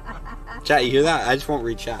fine. Chat, you hear that? I just won't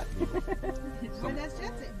read chat. Well, that's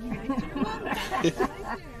just it.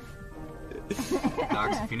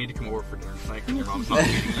 Docs, if you need to come over for dinner tonight because your mom's not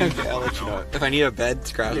feeding you, Okay, I'll let you know. If I need a bed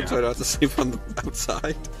scratching so I don't have to sleep on the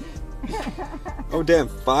outside. Oh damn,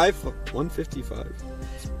 155.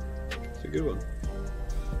 It's a good one.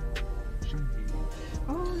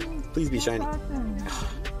 Oh, Please be shiny. awesome.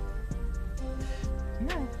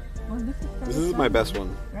 Yeah. Well, This is my best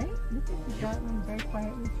one. Right? This is the got one very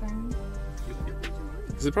quietly shiny.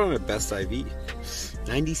 This is probably my best IV.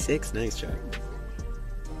 96, nice chat.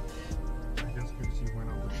 I guess because you went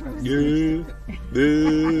on the chat. Yeah.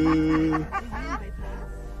 Boo. Does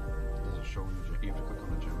it show when you have to click on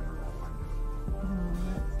the gym or find it? Oh,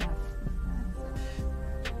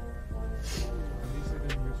 that sucks. At least I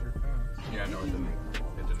didn't use your pass. Yeah, no, it didn't.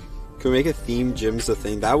 It didn't. Can we make a theme gym's a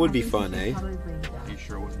thing? That would be fun, eh? Probably bring down. Are you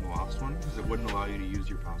sure it wasn't the last one? Because it wouldn't allow you to use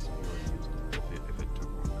your pass if you already used it, if it took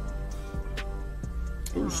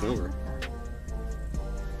one. Ooh, Snover.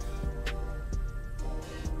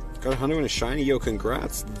 Got a 100 and a shiny. Yo,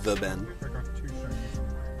 congrats, the Ben. I got 2 shinies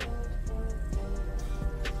on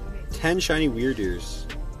my 10 shiny Wyrdeers.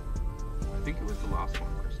 I think it was the last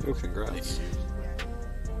one, Chris. Oh, congrats. That you used.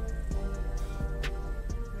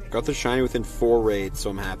 Got the shiny within 4 raids, so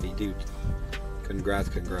I'm happy, dude.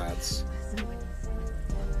 Congrats.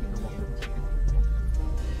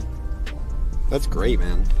 That's great,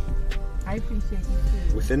 man. I appreciate you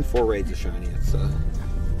too. Within 4 raids, a shiny.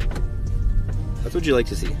 That's what you like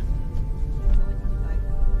to see.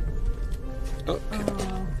 Oh, okay. I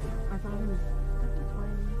thought it was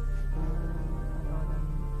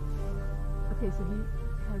okay, so he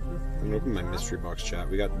has this. I'm gonna open my mystery box chat.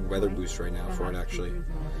 We got weather boost right now for it, actually.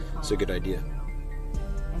 It's a good idea.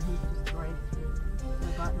 And he's destroyed 3. So I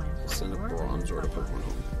got mine. Send a Bronzor to put one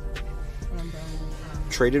home. And then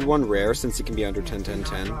Traded one rare since it can be under 10.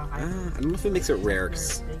 I don't know if it makes it rare,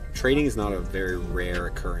 because trading is not a very rare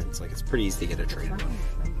occurrence. Like, it's pretty easy to get a traded one.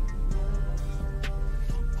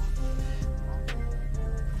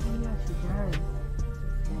 Oh yeah, she does.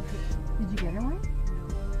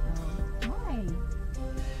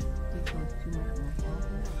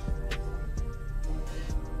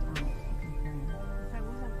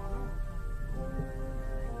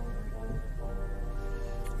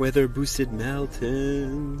 Weather boosted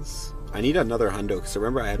Meltons. I need another hundo because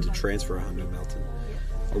remember I had to transfer a hundo Melton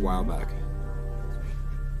a while back.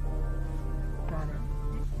 Got it.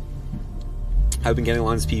 I've been getting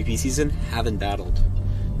along this PvP season. Haven't battled.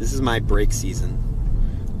 This is my break season.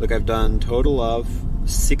 Look, I've done total of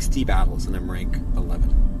 60 battles and I'm rank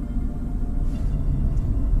 11.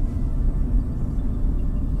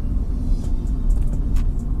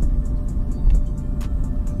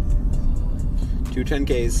 Two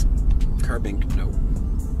 10Ks. Carbink, no.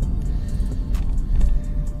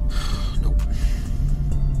 Nope.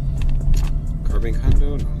 Carbink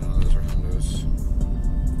hundo? No, none of those are hundos.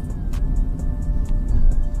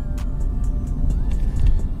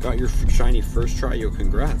 Got your shiny first try, yo,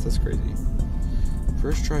 congrats, that's crazy.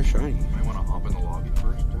 First try shiny. You might want to hop in the lobby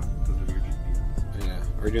first, because of your GPS. Yeah,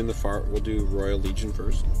 are we doing the we'll do Royal Legion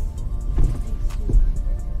first.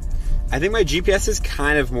 I think my GPS is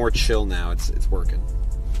kind of more chill now, it's working.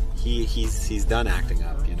 He's done acting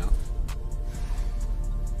up, you know?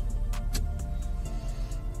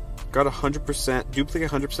 Got 100%,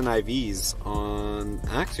 duplicate 100% IVs on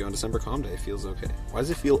Axio on December Calm Day, feels okay. Why does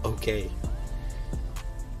it feel okay?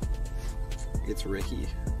 It's Ricky.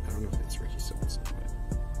 I don't know if it's Ricky still.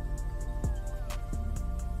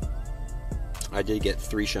 I did get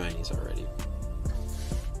 3 shinies already.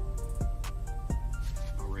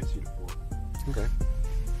 I'll race you to 4. Okay.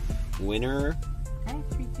 Winner. I have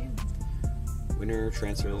 3 too. Winner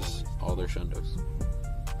transfers all their shundos.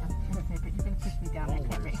 Okay, but you're gonna push me down. I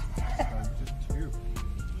can't race. Just 2.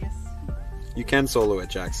 Yes. You can solo it,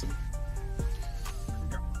 Jackson. We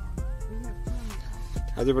have 2 on the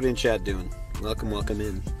How's everybody in chat doing? Welcome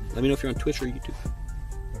in. Let me know if you're on Twitch or YouTube.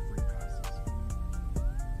 The free passes.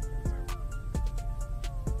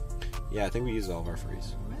 Yeah, I think we used all of our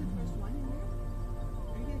frees. There's one in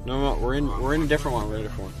there. No, we're in a different one. We're in a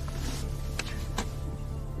different one.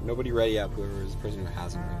 Nobody ready up. Whoever is the person who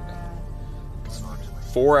hasn't ready up.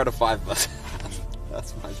 4 out of 5 of us.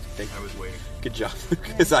 That's my thing. I was waiting. Good job,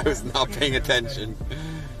 because I was not paying attention.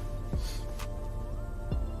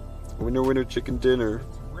 Winner, chicken dinner.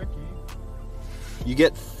 Ricky. You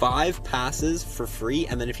get 5 passes for free,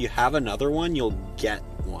 and then if you have another one, you'll get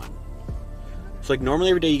one. So like normally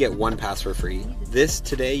every day you get 1 pass for free.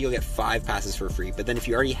 Today you'll get 5 passes for free, but then if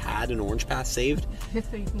you already had an orange pass saved,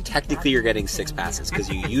 technically you're getting 6 passes because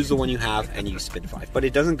you use the one you have and you spin 5. But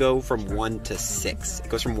it doesn't go from 1 to 6. It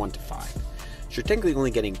goes from 1 to 5. So you're technically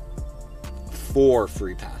only getting 4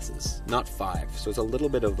 free passes, not 5. So it's a little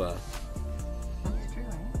bit of a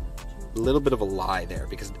lie there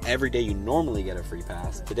because every day you normally get a free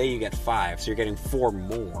pass. Today you get 5, so you're getting 4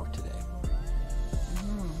 more today.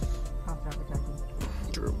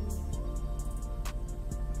 True.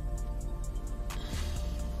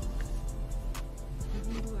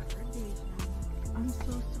 I'm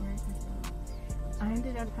so sorry. I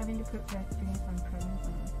ended up having to put restrings on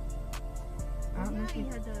prednisone. I don't know if you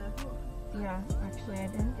had the. Yeah, actually, I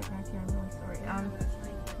didn't get back here. I'm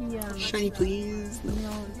really sorry. Shiny, please. No,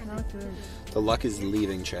 it's not good. The luck is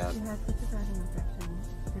leaving, chat. He had such a bad infection.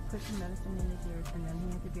 They put some medicine in his ears, and then he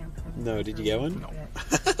had to be on prednisone. No, did you get one? No.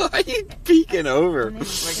 Why are you peeking over? It made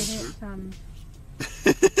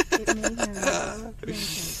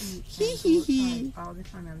him eat all the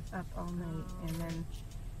time. I was up all night, and then,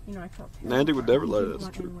 I felt terrible. Nandy would never lie, He didn't that's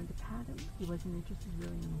want true. anyone to pat him. He wasn't interested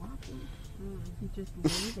really in walking. He just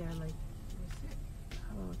lay there like,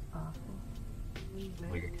 oh, it's awful.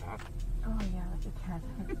 Like a cat. Oh yeah, like a cat.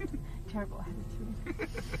 Terrible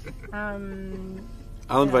attitude.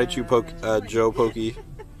 I'll invite you, Joe Pokey.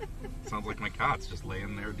 Sounds like my cat's just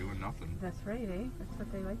laying there doing nothing. That's right, eh? That's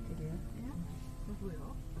what they like to do. Yeah.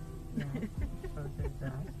 So there's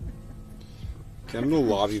that. Okay, I'm in the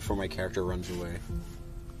lobby before my character runs away.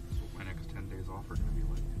 That's what my next 10 days off are going to be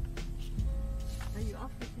like. Are you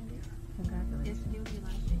off for 10 days? Congratulations. Yes, you'll be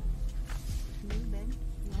last day. You, Ben?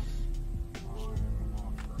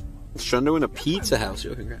 It's Shundo in a pizza house.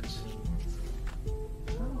 Yo, congrats.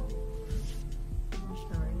 Oh. I'm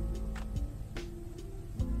sorry.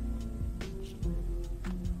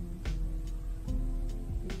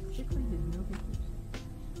 Sick leave is no vacation.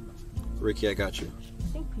 Ricky, I got you. I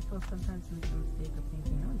think people sometimes make the mistake of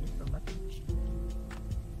thinking, oh, you're so lucky.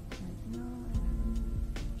 Like, no,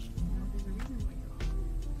 There's a reason why you're off.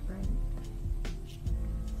 that's right.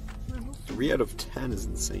 3 out of 10 is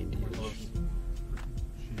insane, dude. She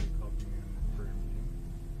called me in for a meeting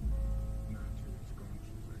 2 weeks ago, and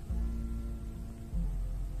she's like, you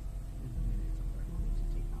need something. To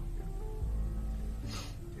take off.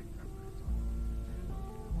 Take that first off.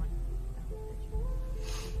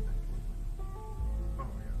 Oh,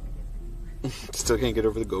 yeah. Still can't get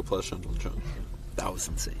over the Go Plus Shundle jump. That was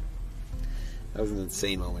insane. That was an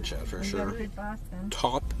insane moment, chat, for You got a sure. good boss then.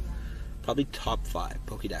 Probably top 5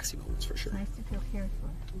 Pokédaxy moments for sure. Nice to feel cared for.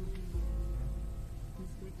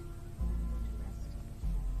 He's good. Rest.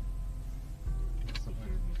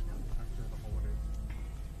 Something after the holidays.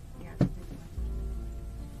 Yeah.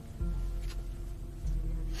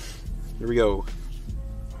 Here we go. Oh,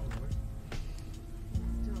 really?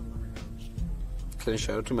 Still a lot. Can I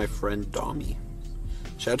shout out to my friend Dommy?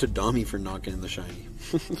 Shout out to Dommy for not getting the shiny.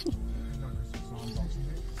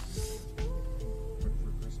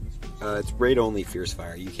 It's raid only Fierce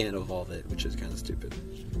Fire. You can't evolve it, which is kind of stupid.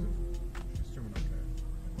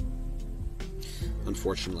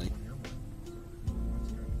 Unfortunately.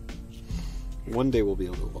 One day we'll be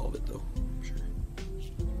able to evolve it though. I'm sure.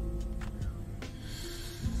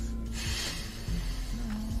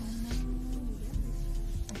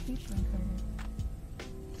 I keep them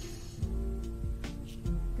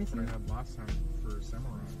Does What I had last time for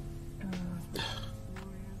Samurott.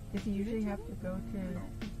 does he usually have to go to...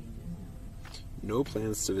 No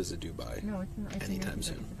plans to visit Dubai. No, it's not. Anytime it's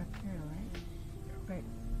soon. It's a bacterial, right? Right.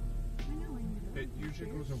 I know when you It usually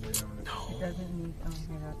goes away on its It own, doesn't need... Oh,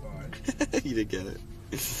 okay, but You did get it.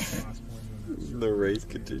 the last point when it's The race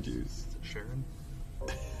continues. Sharon?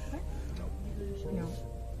 No.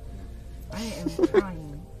 I am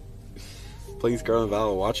trying. Playing Scarlet and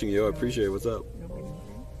Valor, watching you. I appreciate it. What's up? Nobody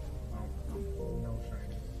no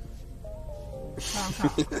shiny.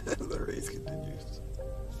 The race continues.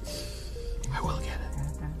 I will get it.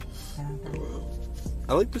 I will.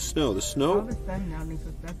 I like the snow. The All snow, of a sudden now makes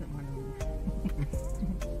us doesn't want to leave.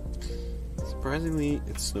 surprisingly,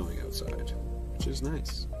 it's snowing outside, which is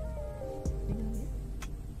nice.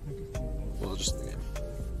 Well, just in the game.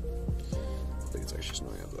 I think it's actually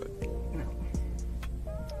snowing outside. No.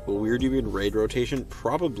 Will Wyrdeer be in raid rotation?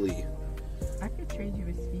 Probably. I could trade you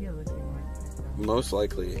a steel if you want. Most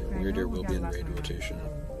likely, I know Wyrdeer we will got be in lots raid of rotation.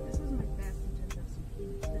 This was my best in terms of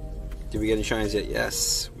CP. Did we get any shinies yet?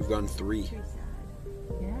 Yes. We've gotten 3. Pretty sad.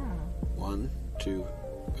 Yeah. 1, 2.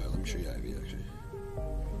 Let me show you Ivy actually.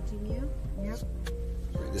 Continue. Yep.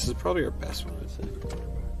 Right, this is probably our best one, I'd say.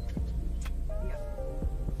 Yep.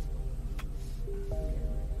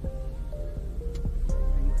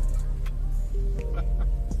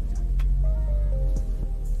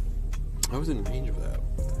 I was in range of that.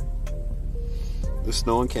 The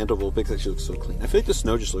snow on Kanto Vulpix actually looks so clean. I feel like the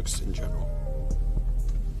snow just looks in general.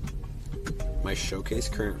 My showcase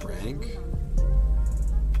current rank?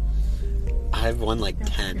 I've won like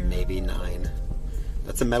 10, maybe 9.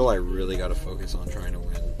 That's a medal I really gotta focus on trying to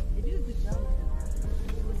win. They do a good job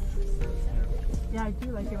with it. Yeah, I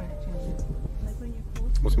do like it when it changes. Like when you're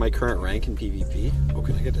close What's my current rank in PvP? Oh,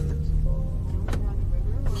 can I get in this? to the river.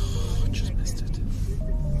 Oh, just missed it.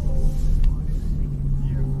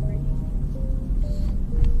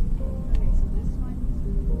 Okay, so this one.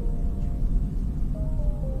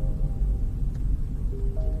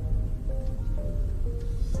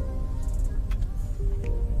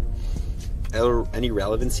 Any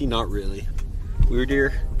relevancy? Not really.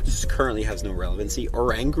 Wyrdeer just currently has no relevancy.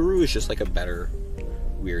 Oranguru is just like a better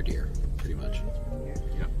Wyrdeer, pretty much.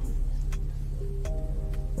 Yeah.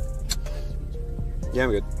 Yeah,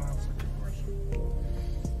 I'm good. That's a good question.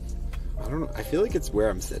 I don't know. I feel like it's where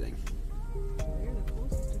I'm sitting. You're the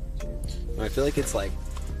closest to the two. I feel like it's like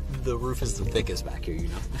the roof is the thickest back here, you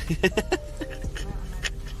know?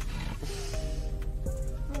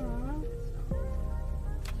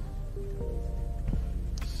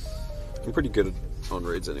 I'm pretty good on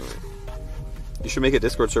raids anyway. You should make a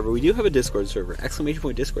Discord server. We do have a Discord server. !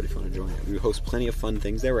 Discord if you want to join it. We host plenty of fun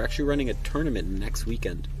things there. We're actually running a tournament next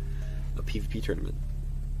weekend. A PvP tournament.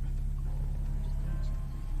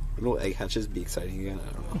 Will egg hatches be exciting again?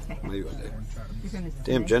 I don't know. Maybe one day. You're gonna Damn,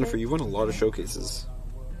 sniff Jennifer, it? you've won a lot of showcases.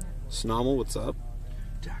 Snommel, what's up?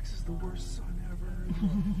 Dax is the worst son ever.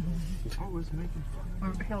 Always making fun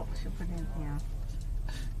Or she'll put in, yeah.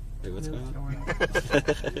 Wait, what's going on? Or- I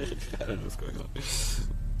don't know what's going on. This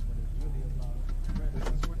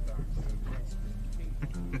is what Doc said.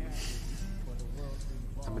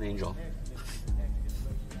 I'm an angel.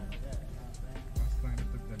 Last night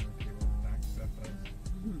at the dinner table, Doc said that.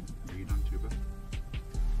 Are you done tuba?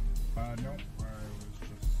 No, I was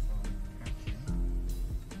just catching.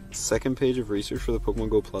 Second page of research for the Pokemon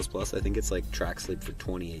Go Plus Plus. I think it's like track sleep for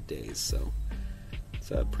 28 days, so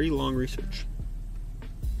it's a pretty long research.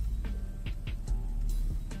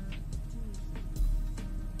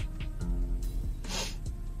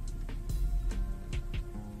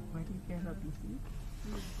 Why do you care about BC?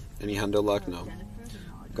 Any hundo luck? No. Jennifer,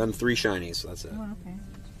 no. Gotten 3 shinies, so that's it. Oh, okay.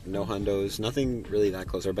 No hundos. Nothing really that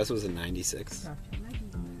close. Our best was a 96. Gotcha.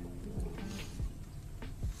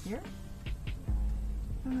 Here?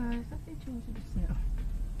 I thought they changed it to snow.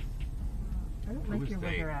 I don't like Who's your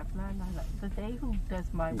they? weather app, man. The day who does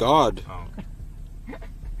my God. Oh,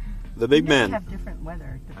 The big You guys man. have different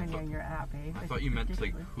weather depending on your app, eh? I thought you meant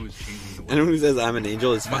like who's changing the weather. Anyone who says I'm an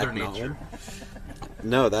angel is Mother fat not Nature. one.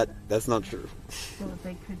 No, that's not true. So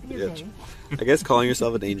they could be a Yeah. day. I guess calling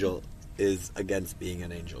yourself an angel is against being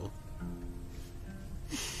an angel.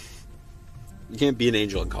 You can't be an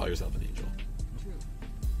angel and call yourself an angel.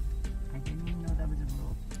 I didn't even know that was a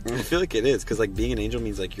rule. I feel like it is, because like being an angel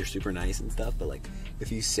means like you're super nice and stuff, but like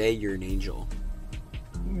if you say you're an angel,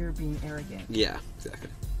 You're being arrogant. yeah, exactly.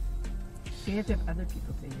 You have to have other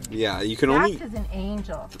people say you're Yeah, you can only. Act as an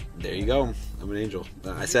angel. There you go. I'm an angel.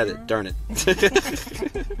 I said it. Darn it.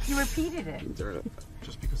 You repeated it. Darn it.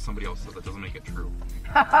 Just because somebody else said that doesn't make it true.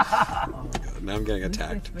 Oh my God, now I'm getting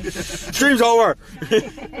attacked. Stream's over.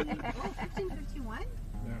 1551? Yeah.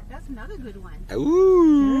 That's another good one.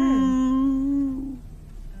 Ooh.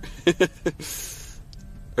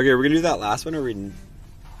 Okay, we're gonna do that last one, or we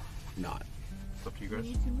not? It's up to you We guys.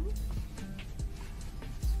 need to move?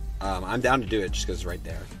 I'm down to do it just because it's right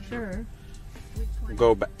there. Sure. Which one?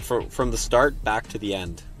 Go back from the start back to the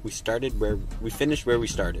end. We finished where we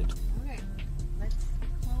started. Okay. Let's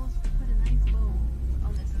close, put a nice bow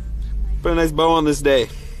on this. Put a nice bow on this day.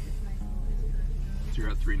 Nice bow is So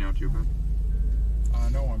you're at 3 now too, Ben?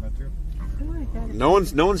 No on that too. Oh my God. No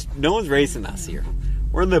one's racing us here.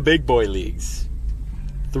 We're in the big boy leagues.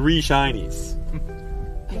 3 shinies.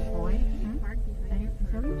 Big boy. good. Park behind Is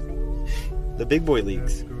that what you're saying? The big boy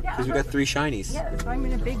leagues. Good. Because we got 3 shinies. Yeah, so I'm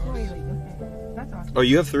in a big boy league. Okay. That's awesome. Oh,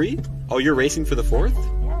 you have 3? Oh, you're racing for the 4th?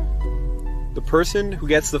 Yeah. The person who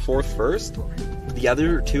gets the 4th first, the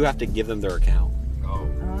other 2 have to give them their account. Oh,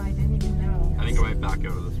 Oh, I didn't even know. I think I might back out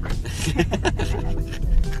of this race.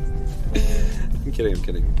 I'm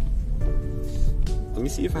kidding. Let me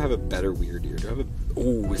see if I have a better Wyrdeer. Do I have a...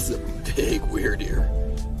 Oh, this is a big Wyrdeer.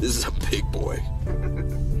 This is a big boy.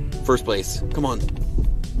 First place. Come on.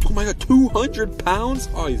 Oh my God, 200 pounds?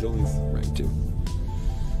 Oh, he's only ranked 2.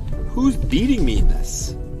 Who's beating me in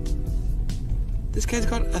this? This guy's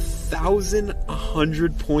got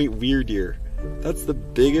 1,100 point Wyrdeer. That's the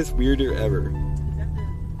biggest Wyrdeer ever.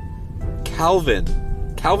 Calvin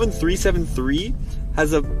 373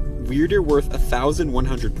 has a Wyrdeer worth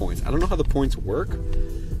 1,100 points. I don't know how the points work,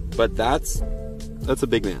 but that's a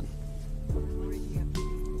big man. You're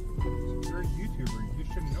a YouTuber. You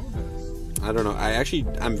should know this. I don't know.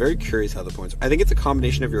 I'm very curious how the points. I think it's a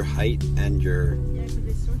combination of your height and your Yeah, because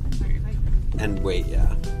it's sorted by height. and weight.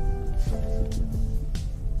 Yeah.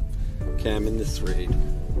 Okay, I'm in this raid.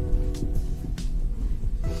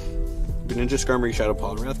 Ninja Skarmory Shadow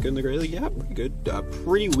Poliwrath good in the Grey League? Yeah, pretty good.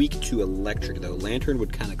 Pretty weak to Electric though. Lantern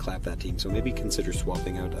would kind of clap that team, so maybe consider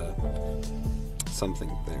swapping out something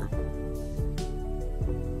there.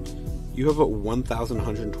 You have a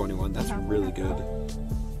 1,121. That's really good.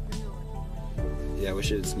 Yeah, I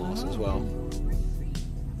wish it had smalls as well.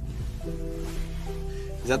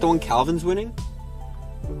 Is that the one Calvin's winning?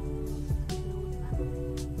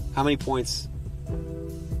 How many points?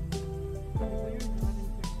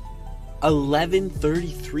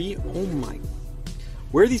 1133. Oh my!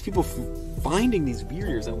 Where are these people finding these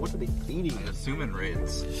Wyrdeers, and what are they feeding? I assume in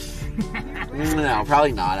raids. No,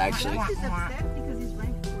 probably not actually. Alex is upset because he's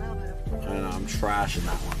ranked 12 out of 12. I don't know. I'm trashing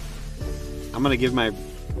that one. I'm gonna give my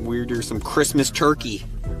Wyrdeer some Christmas turkey.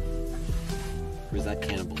 Or is that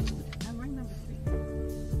cannibalism? I'm ranked number 3.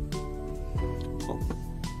 Oh.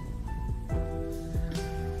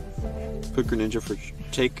 Put Greninja for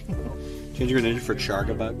change Greninja for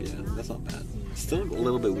Chargabug. Yeah, that's not bad. Still a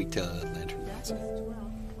little bit weak to Lantern. So. 12.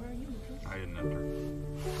 Where are you? I didn't enter.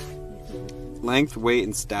 Length, weight,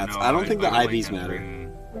 and stats. No, I don't think the like IVs matter.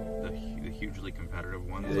 entering The hugely competitive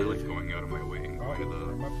ones. Yeah. I like going out of my way and Oh, going to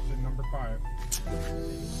I'm up to number 5.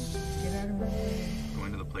 Get out of my way.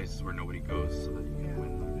 the places where nobody goes so that you can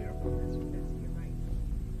win them. Yeah. You're right.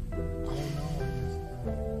 Oh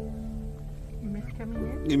no, You missed coming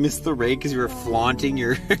in? You missed the raid because you were flaunting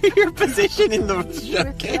your your position in the You were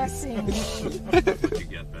showcase. flexing. That's what you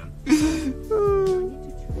get, Ben. I need to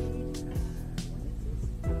trade.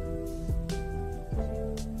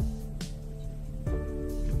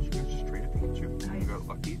 Didn't you guys just trade a Pikachu? You got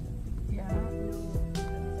lucky? Yeah.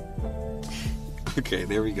 Okay,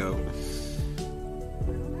 there we go.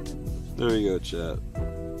 There we go, chat.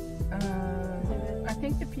 I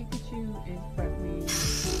think the Pikachu is what we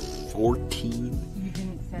 14. you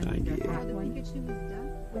didn't send me 98. the Oh, hot the one. Pikachu is done?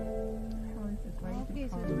 How is this? Why is it Okay, so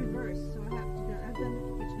it's called- reverse. So I have to do, I've done the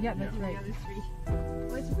Pikachu. Yeah, that's and right. The other 3.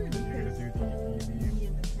 Well, it's weird you're gonna because do the me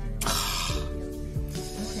and the Sandra.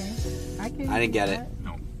 Okay. I can I didn't do get it. that.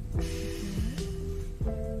 No.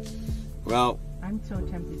 Well, I'm so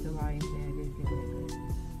tempted to lie and say I didn't get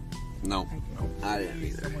it. no, I did. I didn't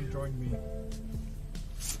either. Someone joined me.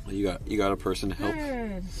 You got a person to help.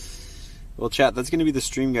 Good. Well, chat, that's going to be the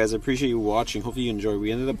stream, guys. I appreciate you watching. Hopefully you enjoy.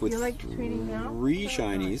 We ended up with You like trading now? 3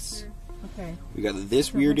 shinies. Okay. We got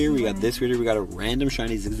this Wyrdeer, we got this Wyrdeer, we got a random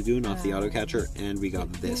shiny Zigzagoon off the auto catcher, and we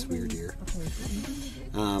got this Wyrdeer.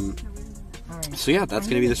 Alright. So yeah, that's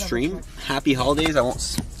gonna be the stream. Happy holidays.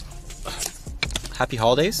 Happy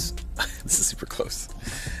holidays. This is super close.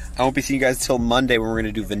 I won't be seeing you guys till Monday when we're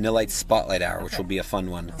gonna do Vanillite Spotlight Hour, which will be a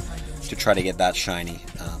fun one to try to get that shiny.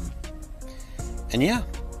 And yeah,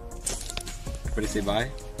 everybody say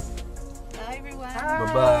bye. Bye, everyone.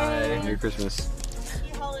 Bye bye. Merry Christmas.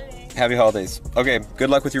 Happy holidays. Happy holidays. Okay, good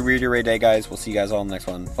luck with your Wyrdeer Raid day, guys. We'll see you guys all in the next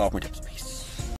one. Follow my tips. Peace.